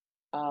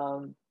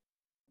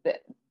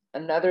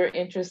 Another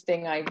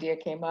interesting idea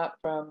came up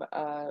from,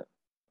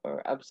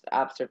 or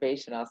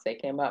observation, I'll say,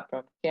 came up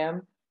from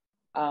Kim.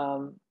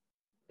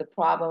 The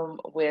problem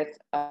with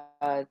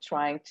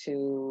trying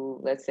to,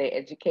 let's say,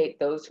 educate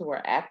those who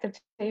are at the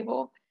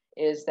table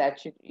is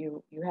that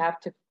you have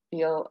to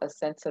feel a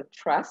sense of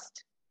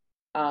trust.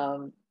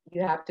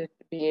 You have to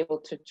be able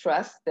to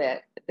trust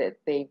that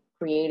they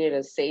created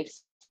a safe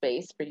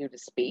space for you to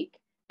speak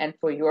and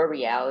for your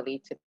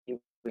reality to be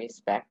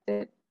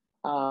respected.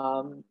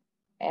 And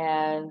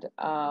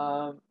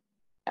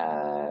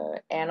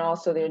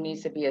also there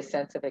needs to be a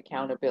sense of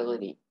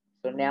accountability.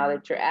 So now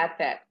that you're at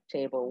that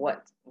table,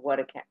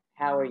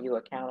 how are you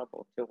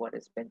accountable to what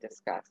has been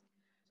discussed?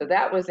 So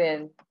that was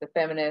in the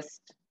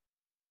Feminist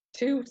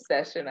 2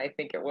 session, I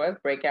think it was,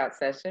 breakout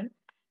session.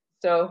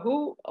 So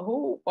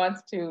who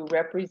wants to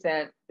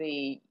represent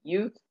the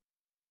youth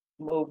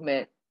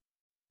movement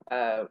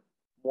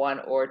 1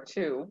 or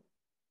 2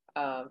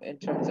 in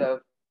terms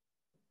of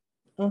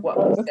what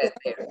was said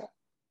there?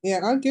 Yeah,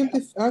 I'll give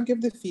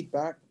the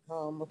feedback.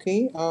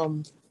 Okay.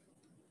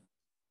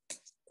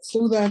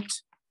 So that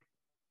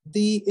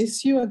the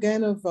issue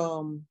again of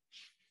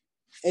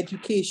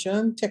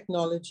education,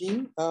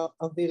 technology,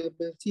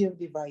 availability of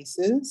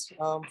devices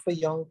for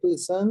young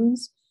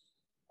persons.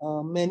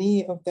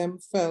 Many of them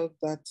felt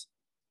that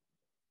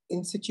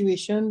in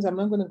situations, I'm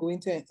not going to go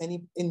into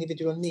any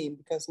individual name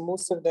because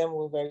most of them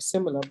were very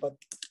similar, but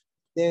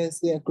there's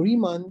the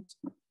agreement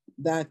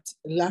that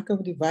lack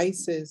of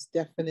devices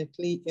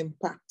definitely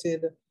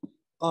impacted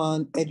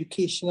on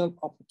educational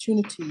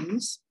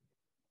opportunities.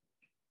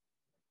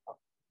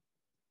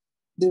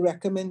 The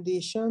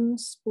recommendation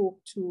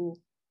spoke to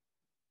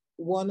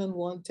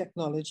one-on-one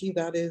technology,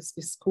 that is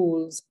the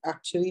schools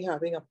actually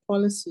having a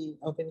policy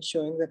of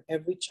ensuring that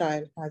every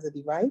child has a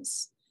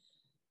device.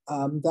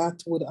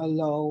 That would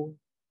allow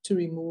to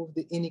remove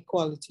the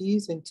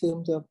inequalities in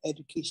terms of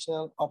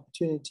educational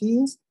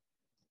opportunities.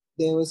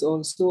 There was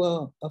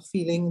also a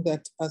feeling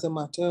that as a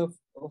matter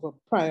of a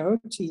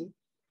priority,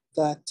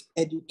 that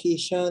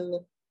education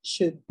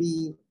should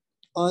be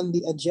on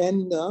the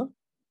agenda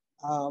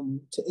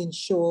to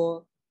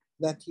ensure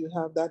that you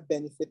have that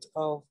benefit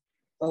of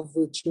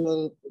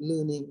virtual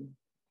learning.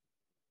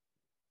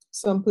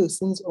 Some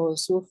persons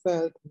also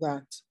felt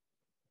that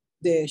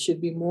there should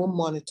be more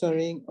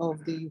monitoring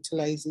of the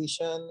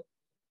utilization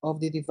of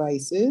the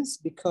devices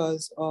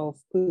because of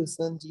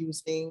persons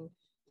using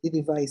the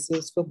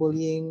devices for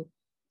bullying,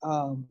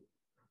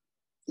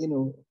 you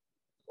know,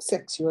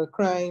 sexual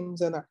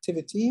crimes and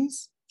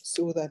activities,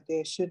 so that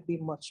there should be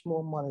much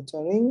more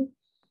monitoring.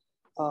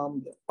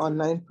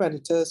 Online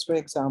predators, for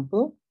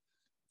example,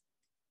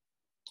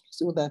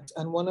 so that,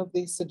 and one of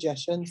the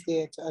suggestions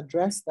there to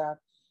address that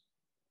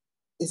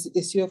is the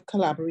issue of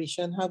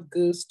collaboration, have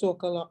girls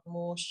talk a lot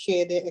more,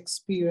 share their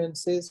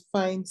experiences,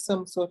 find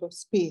some sort of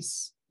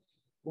space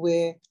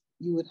where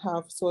you would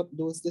have sort of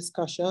those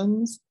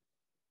discussions,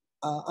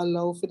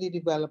 allow for the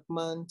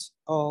development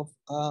of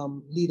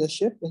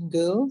leadership in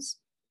girls.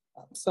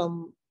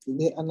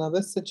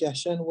 Another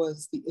suggestion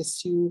was the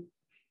issue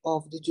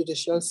of the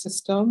judicial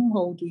system.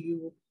 How do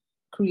you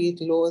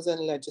create laws and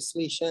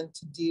legislation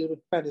to deal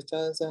with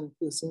predators and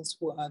persons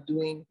who are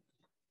doing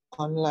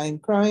online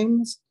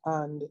crimes?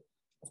 And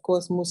of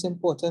course, most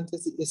important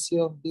is the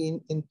issue of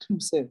being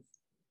inclusive.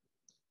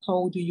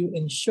 How do you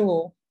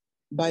ensure,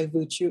 by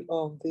virtue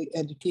of the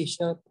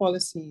educational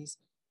policies,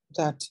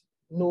 that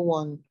no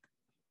one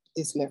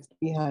is left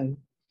behind?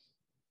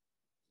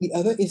 The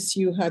other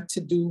issue had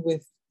to do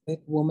with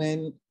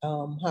women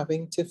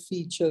having to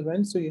feed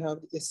children. So you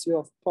have the issue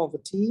of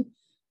poverty,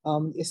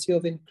 the issue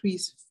of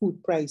increased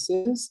food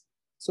prices.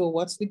 So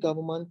what's the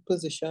government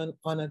position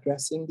on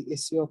addressing the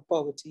issue of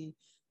poverty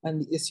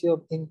and the issue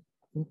of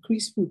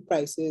increased food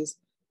prices,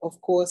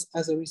 of course,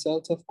 as a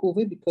result of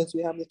COVID, because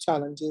we have the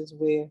challenges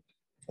where,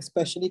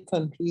 especially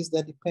countries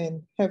that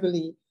depend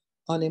heavily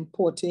on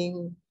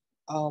importing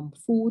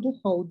food,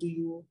 how do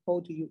you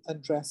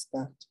address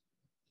that?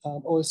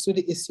 Also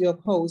the issue of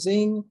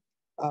housing.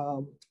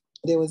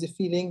 There was a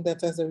feeling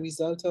that as a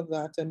result of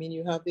that, I mean,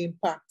 you have the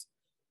impact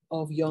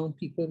of young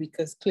people,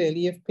 because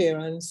clearly if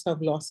parents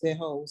have lost their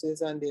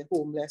houses and they're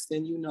homeless,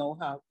 then you now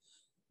have,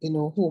 you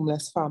know,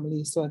 homeless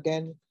families. So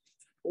again,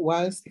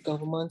 whilst the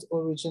government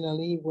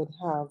originally would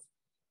have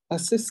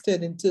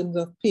assisted in terms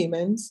of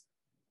payments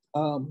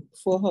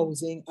for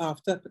housing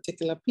after a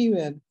particular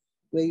period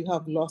where you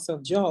have loss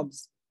of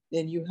jobs,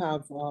 then you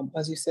have,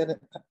 as you said,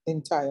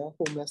 entire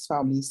homeless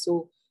families.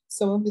 So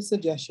some of the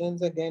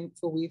suggestions, again,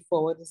 for way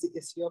forward is the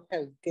issue of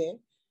healthcare.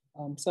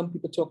 Some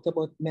people talked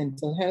about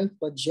mental health,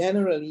 but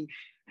generally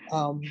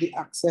the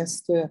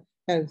access to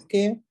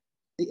healthcare,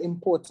 the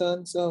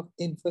importance of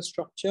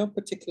infrastructure,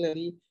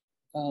 particularly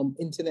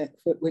internet.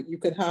 Where you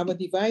could have a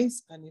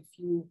device, and if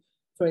you,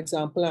 for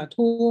example, at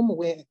home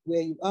where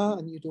you are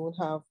and you don't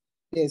have,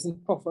 there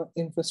isn't proper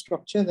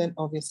infrastructure, then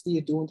obviously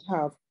you don't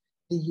have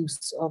the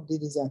use of the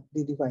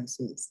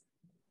devices.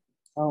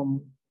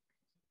 And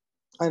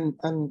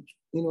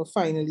you know,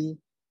 finally,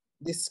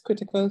 this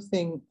critical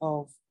thing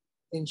of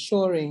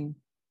ensuring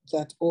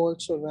that all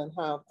children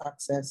have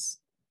access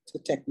to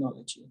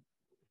technology.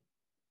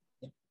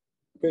 Yeah.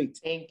 Great.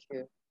 Thank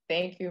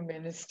you,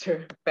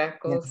 Minister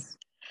Beckles.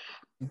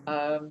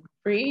 Yes.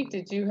 Bree,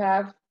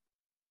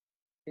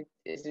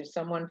 is there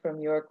someone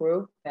from your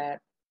group that?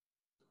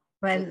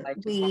 Well,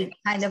 we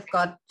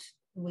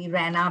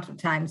ran out of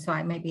time,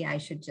 so maybe I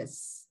should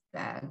just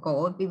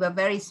go. We were a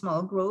very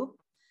small group.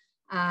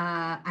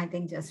 I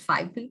think just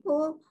 5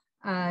 people.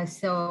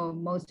 So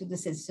most of the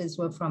sisters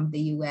were from the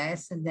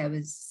US, and there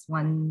was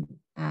one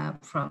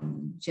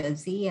from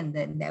Jersey, and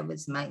then there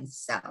was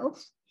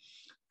myself.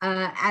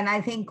 And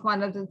I think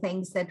one of the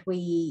things that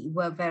we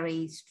were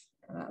I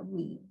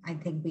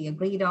think we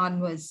agreed on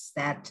was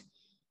that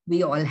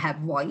we all have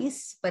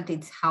voice, but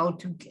it's how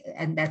to,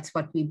 and that's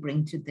what we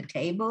bring to the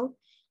table.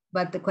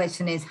 But the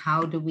question is,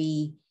 how do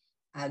we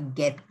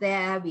get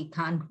there? We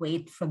can't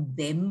wait for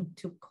them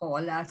to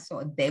call us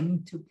or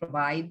them to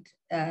provide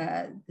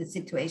the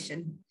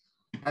situation,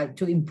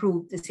 to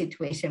improve the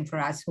situation for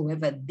us,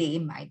 whoever they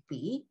might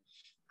be.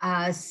 We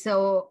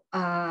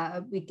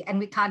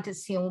can't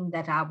assume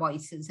that our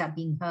voices are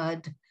being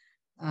heard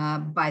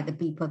by the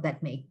people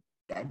that make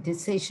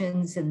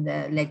decisions and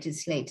the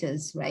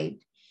legislators,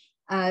 right?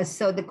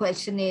 So the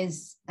question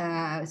is,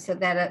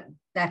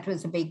 that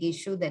was a big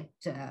issue that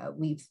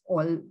we've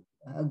all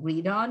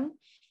agreed on.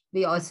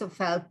 We also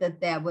felt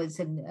that there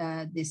was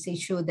this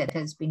issue that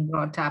has been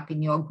brought up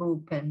in your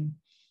group and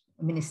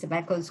Minister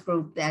Beckles'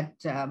 group, that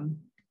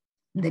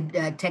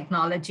the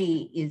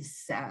technology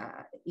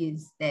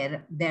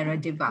there are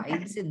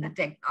divides in the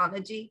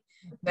technology,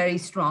 very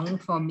strong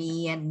for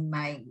me and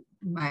my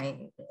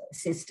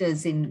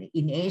sisters in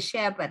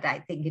Asia, but I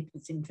think it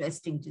was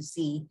interesting to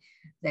see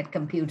that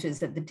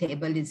computers at the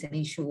table is an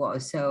issue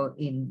also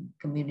in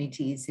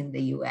communities in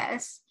the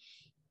US.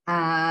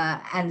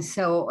 And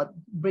so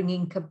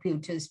bringing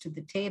computers to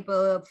the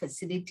table,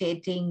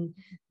 facilitating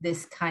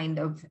this kind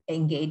of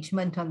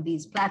engagement on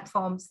these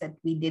platforms that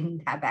we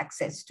didn't have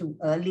access to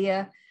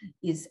earlier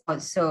is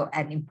also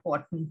an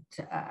important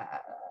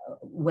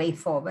way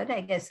forward,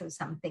 I guess, of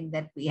something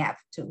that we have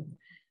to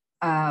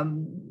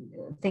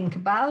think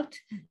about,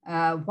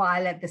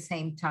 while at the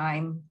same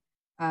time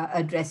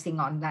addressing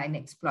online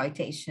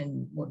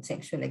exploitation, both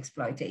sexual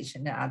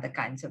exploitation and other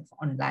kinds of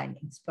online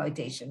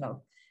exploitation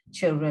of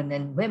children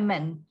and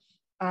women.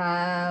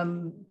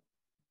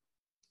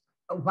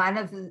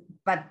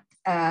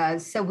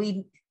 so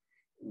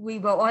we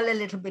were all a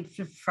little bit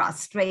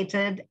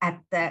frustrated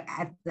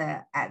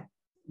to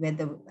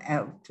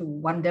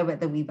wonder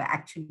whether we were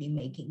actually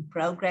making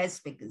progress,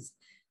 because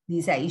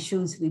these are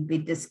issues we've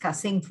been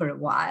discussing for a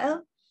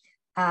while.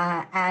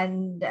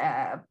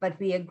 But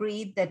we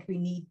agreed that we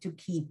need to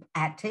keep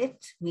at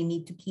it. We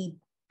need to keep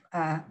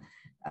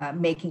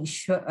making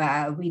sure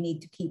we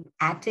need to keep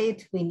at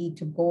it. We need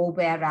to go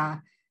where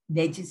our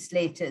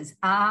legislators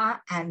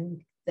are,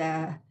 and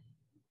the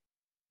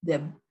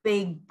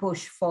big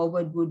push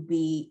forward would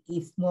be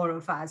if more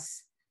of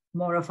us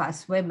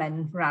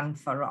women run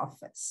for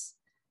office.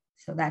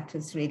 So that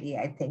was really,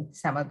 I think,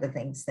 some of the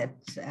things that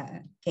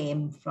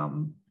came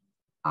from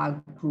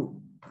our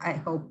group. I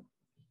hope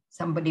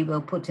somebody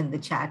will put in the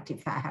chat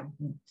if I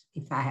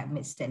have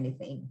missed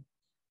anything.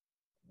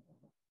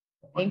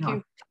 Thank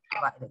you.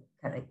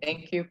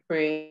 Thank you,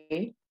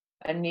 Pri.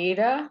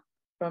 Anita,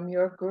 from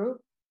your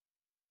group.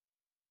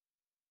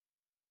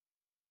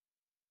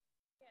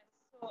 Yes,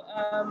 so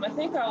I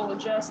think I will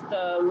just,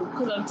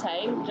 because of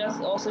time, just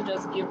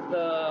give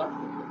the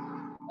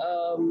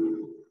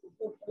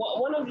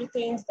one of the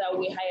things that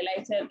we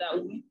highlighted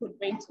that we could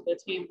bring to the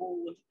table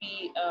would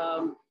be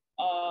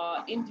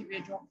our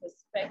individual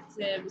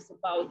perspectives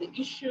about the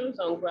issues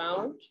on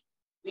ground.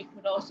 We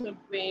could also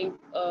bring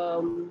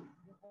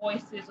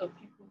voices of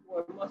people who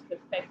are most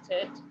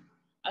affected,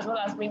 as well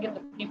as bringing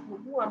the people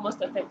who are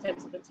most affected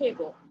to the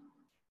table.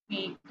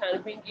 We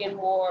can bring in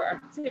more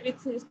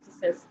activities to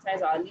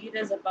sensitize our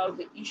leaders about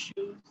the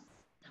issues.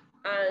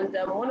 And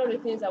one of the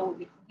things that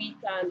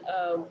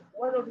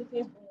one of the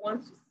things we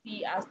want to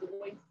see as the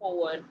way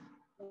forward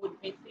would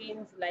be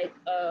things like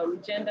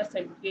gender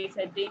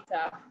segregated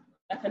data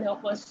that can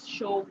help us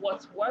show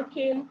what's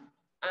working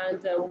and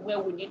where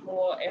we need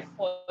more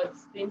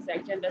efforts, things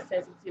like gender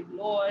sensitive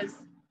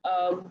laws,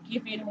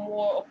 giving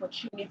more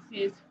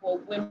opportunities for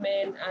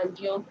women and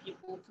young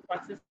people to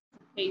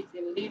participate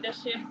in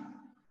leadership.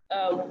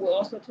 We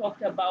also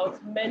talked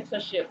about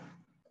mentorship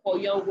for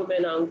young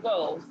women and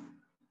girls,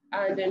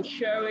 and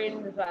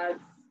ensuring that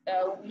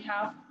we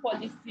have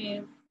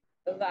policies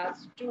that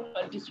do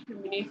not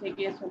discriminate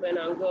against women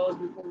and girls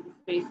within the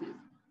spaces.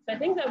 So I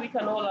think that we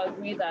can all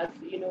agree that,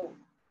 you know,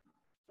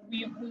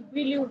 we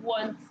really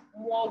want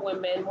more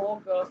women, more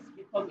girls to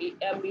become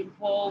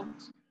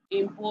involved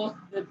in both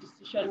the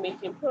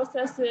decision-making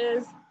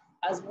processes,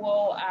 as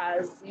well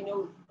as, you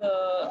know,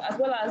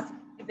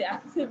 the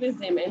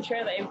activism,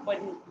 ensuring that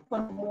everybody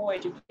becomes more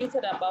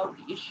educated about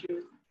the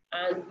issues,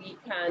 and we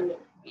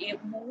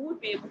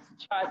would be able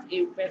to chart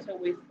a better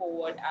way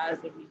forward as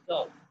a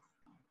result.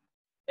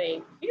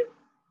 Thank you.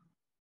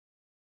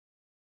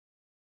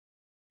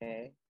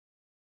 Okay.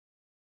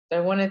 So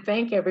I want to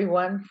thank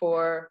everyone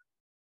for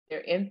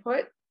their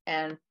input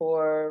and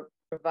for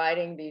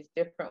providing these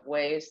different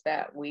ways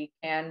that we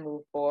can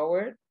move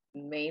forward.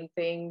 The main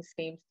thing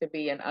seems to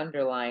be an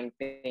underlying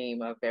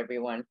theme of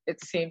everyone.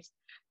 It seems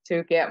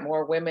to get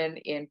more women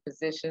in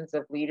positions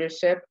of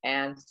leadership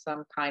and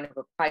some kind of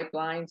a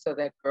pipeline so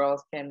that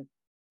girls can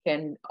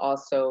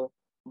also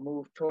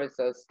move towards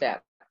those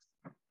steps.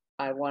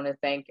 I want to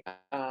thank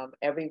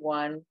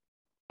everyone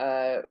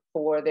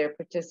for their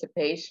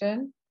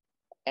participation,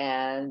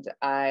 and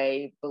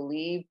I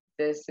believe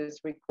this is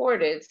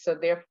recorded, so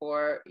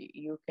therefore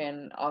you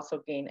can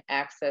also gain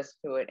access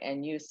to it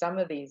and use some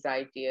of these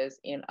ideas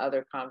in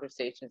other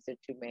conversations that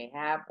you may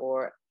have,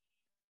 or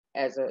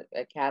as a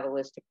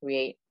catalyst to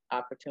create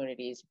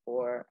opportunities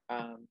for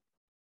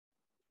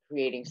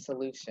creating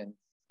solutions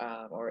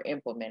or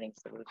implementing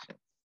solutions.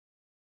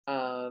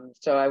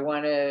 So I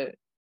want to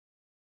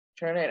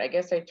turn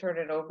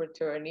it over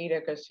to Anita,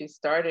 because she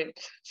started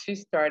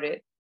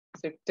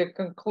to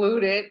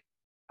conclude it.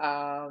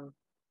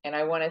 And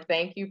I want to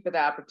thank you for the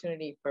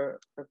opportunity for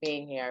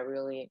being here. I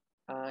really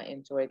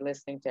enjoyed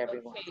listening to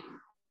everyone. Okay.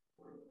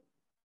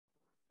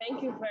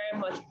 Thank you very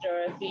much,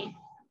 Dorothy.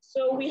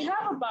 So we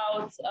have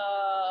about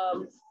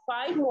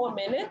 5 more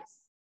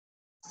minutes.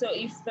 So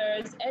if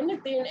there's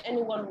anything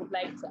anyone would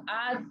like to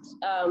add,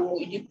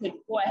 you could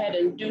go ahead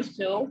and do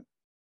so.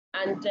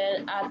 And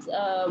then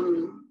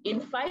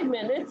in 5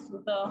 minutes,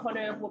 the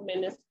Honorable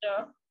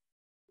Minister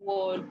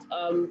would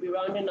be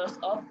rounding us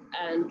up,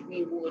 and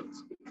we would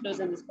be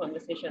closing this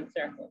conversation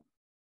circle.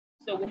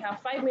 So we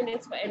have 5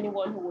 minutes for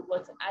anyone who would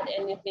want to add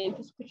anything.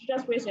 Could you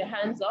just raise your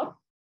hands up,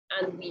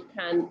 and we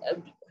can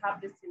have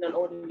this in an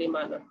orderly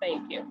manner.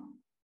 Thank you.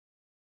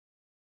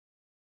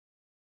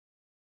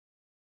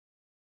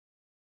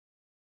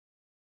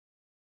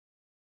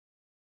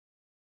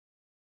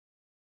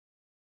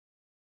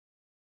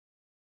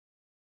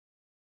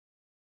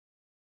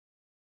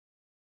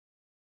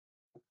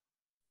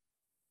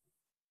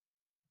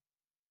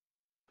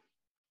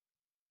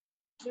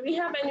 Do we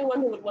have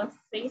anyone who would want to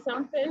say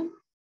something?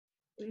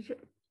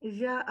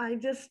 Yeah, I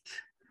just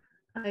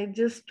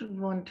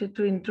wanted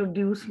to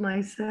introduce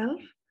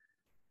myself.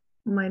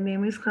 My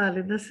name is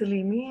Khalida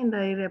Salimi, and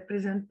I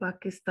represent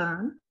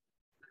Pakistan.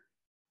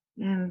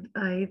 And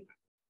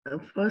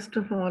first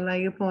of all, I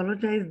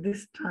apologize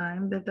this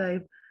time that I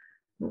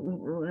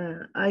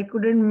I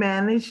couldn't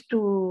manage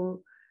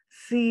to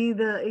see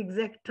the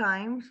exact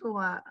time, so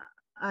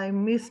I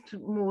missed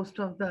most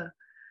of the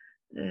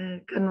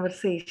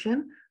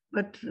conversation,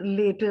 but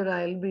later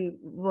I'll be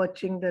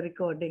watching the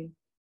recording.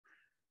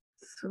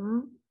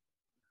 So.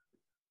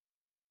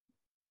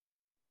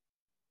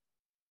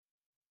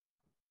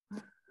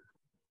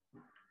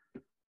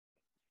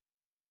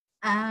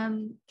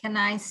 Can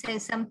I say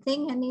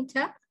something,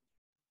 Anita?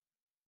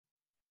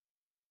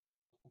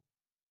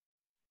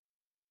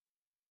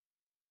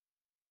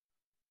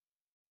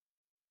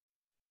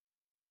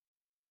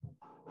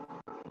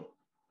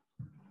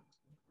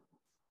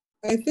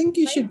 I think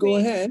you should go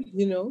ahead,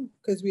 you know,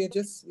 because we are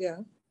just, yeah.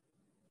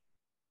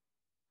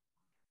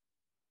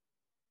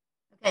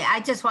 Okay,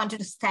 I just wanted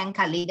to thank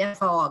Khalida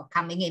for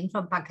coming in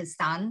from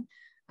Pakistan.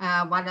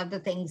 One of the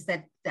things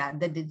that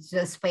the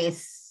digital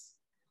space,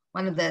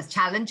 one of the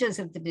challenges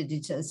of the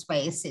digital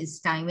space is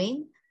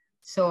timing.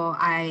 So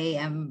I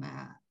am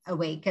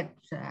awake at,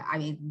 I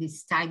mean,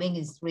 this timing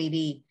is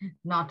really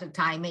not a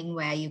timing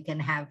where you can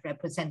have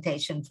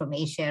representation from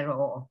Asia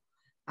or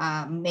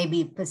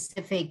maybe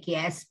Pacific,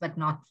 yes, but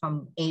not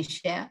from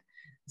Asia.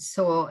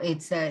 So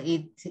it's that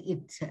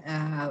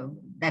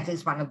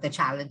is one of the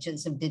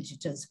challenges of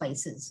digital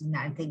spaces, and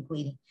I think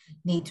we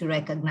need to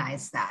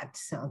recognize that.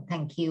 So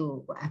thank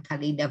you,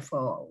 Khalida,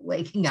 for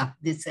waking up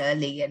this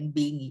early and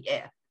being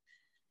here.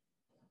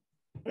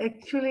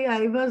 Actually,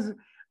 I was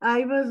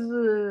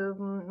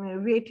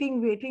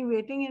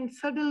waiting, and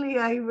suddenly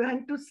I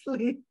went to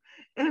sleep,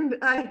 and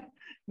I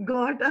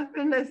got up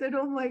and I said,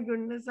 "Oh my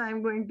goodness,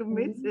 I'm going to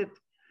miss it."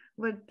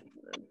 But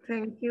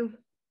thank you.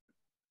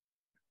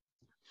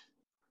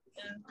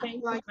 Thank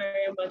you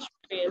very much,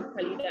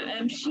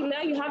 Khalida.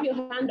 Sheila, you have your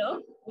hand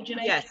up. Would you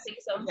like to say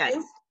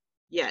something?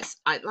 Yes,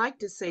 I'd like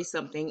to say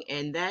something,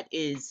 and that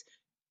is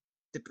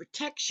the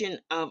protection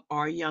of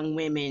our young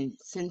women,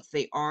 since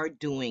they are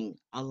doing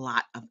a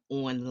lot of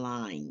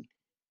online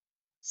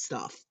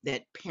stuff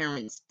that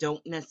parents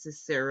don't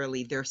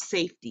necessarily, their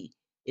safety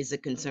is a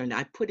concern.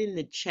 I put in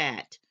the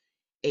chat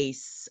a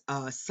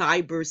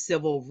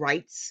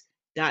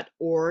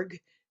cybercivilrights.org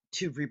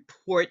to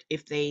report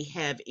if they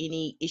have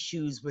any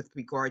issues with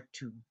regard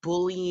to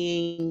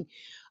bullying,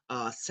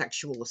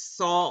 sexual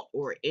assault,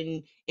 or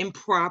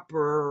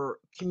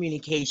improper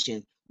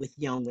communication with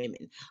young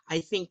women. I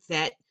think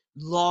that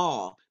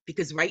law,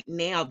 because right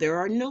now there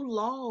are no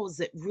laws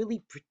that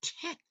really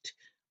protect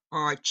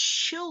our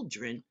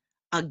children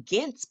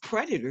against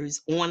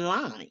predators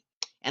online.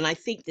 And I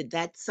think that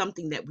that's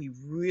something that we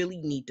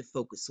really need to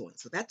focus on.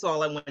 So that's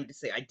all I wanted to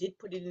say. I did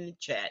put it in the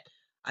chat.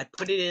 I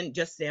put it in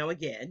just now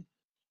again.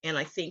 And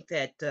I think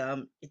that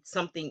it's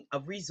something, a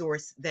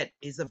resource that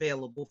is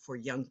available for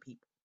young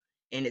people.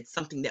 And it's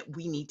something that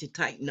we need to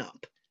tighten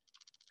up.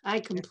 I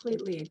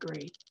completely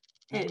agree.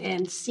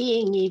 And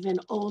seeing even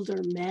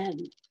older men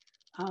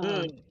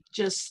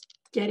just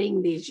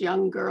getting these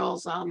young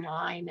girls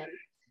online, and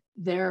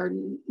they're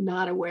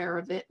not aware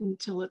of it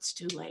until it's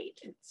too late.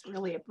 It's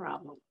really a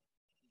problem.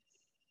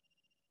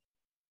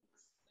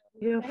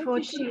 Thank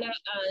you, Sheila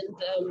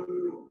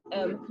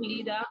and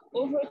Khalida.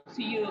 Over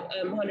to you,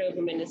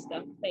 Honorable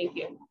Minister. Thank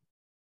you.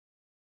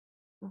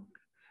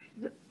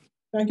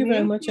 Thank you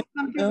very much.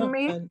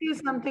 May I say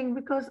something,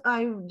 because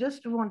I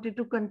just wanted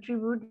to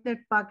contribute that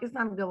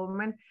Pakistan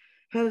government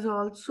has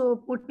also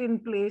put in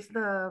place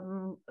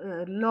the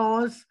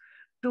laws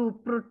to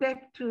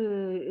protect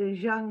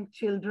young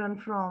children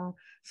from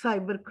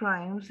cyber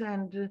crimes,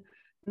 and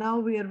now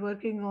we are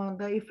working on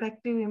the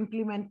effective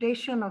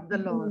implementation of the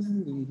laws.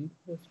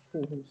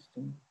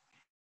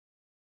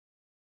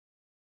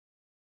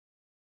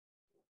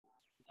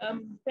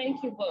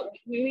 Thank you, but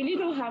we really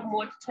don't have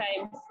much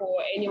time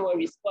for any more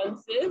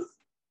responses.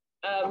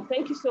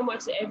 Thank you so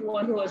much to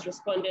everyone who has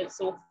responded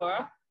so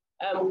far.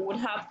 We would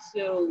have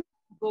to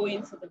go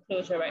into the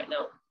closure right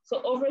now. So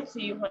over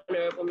to you,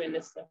 Honorable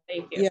Minister.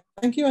 Thank you. Yeah,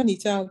 thank you,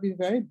 Anita. I'll be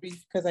very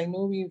brief because I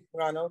know we've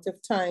run out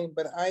of time,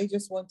 but I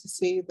just want to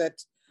say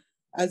that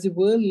as the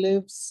world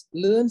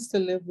learns to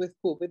live with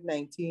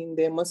COVID-19,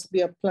 there must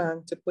be a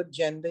plan to put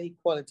gender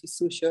equality,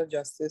 social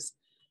justice,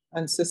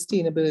 and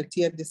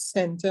sustainability at the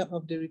center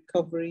of the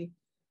recovery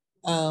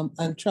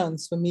and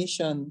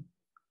transformation.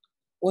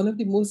 One of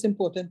the most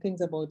important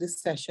things about this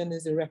session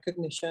is the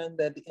recognition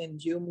that the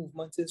NGO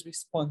movement is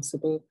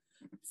responsible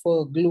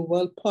for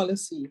global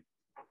policy,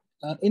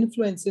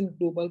 influencing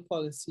global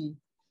policy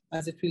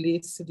as it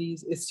relates to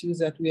these issues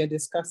that we are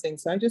discussing.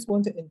 So I just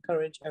want to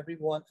encourage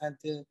everyone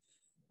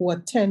who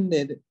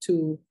attended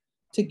to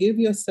give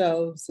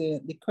yourselves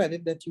the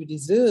credit that you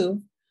deserve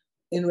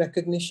in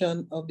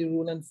recognition of the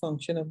role and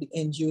function of the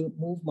NGO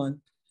movement,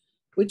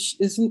 which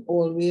isn't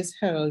always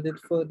heralded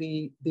for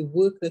the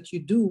work that you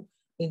do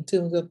in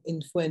terms of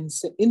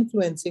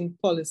influencing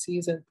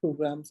policies and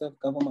programs of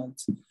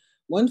government.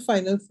 One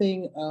final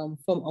thing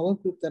from our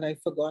group that I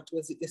forgot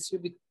was the issue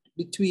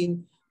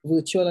between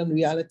virtual and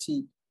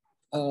reality.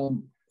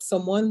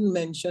 Someone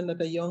mentioned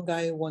that a young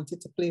guy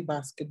wanted to play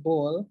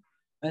basketball,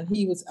 and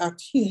he was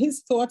actually,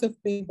 his thought of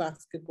playing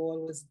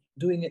basketball was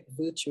doing it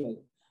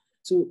virtually.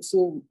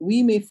 So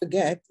we may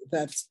forget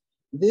that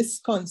this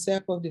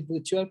concept of the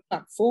virtual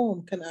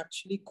platform can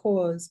actually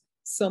cause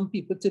some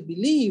people to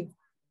believe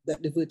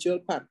that the virtual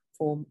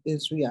platform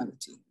is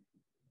reality.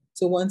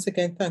 So once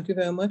again, thank you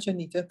very much,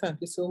 Anita.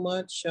 Thank you so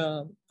much,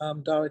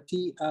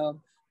 Dorothy.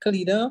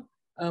 Khalida,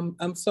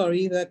 I'm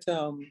sorry that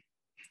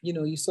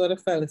you sort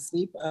of fell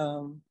asleep.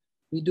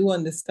 We do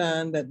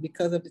understand that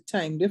because of the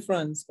time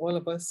difference, all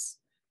of us,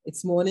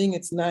 it's morning,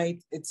 it's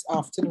night, it's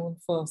afternoon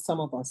for some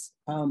of us.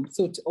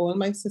 So to all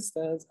my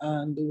sisters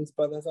and those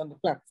brothers on the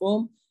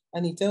platform,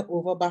 Anita,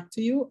 over back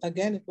to you.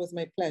 Again, it was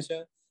my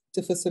pleasure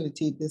to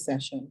facilitate this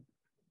session.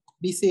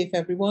 Be safe,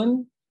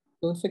 everyone.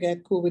 Don't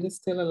forget, COVID is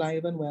still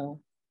alive and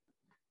well.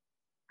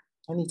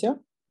 Anita?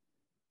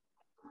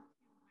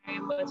 Very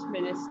much,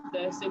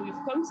 Minister. So we've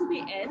come to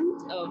the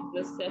end of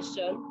the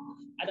session,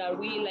 and I'd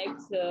really like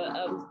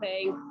to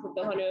thank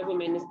the Honorable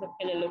Minister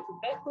Penelope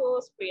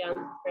Beckles,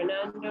 Priyanka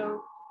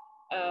Fernando,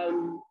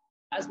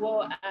 as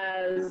well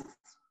as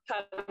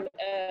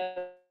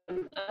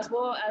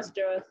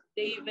Dorothy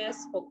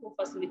Davis for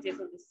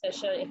co-facilitating this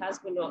session. It has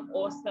been an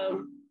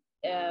awesome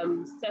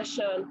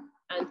session.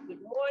 And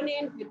good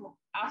morning, good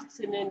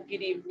afternoon,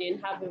 good evening.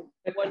 Have a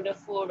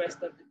wonderful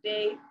rest of the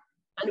day.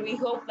 And we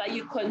hope that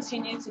you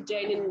continue to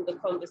join in the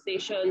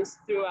conversations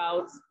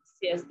throughout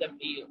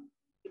CSW.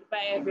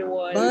 Goodbye,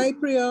 everyone. Bye,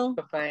 Priya.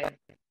 Bye-bye.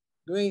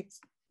 Great.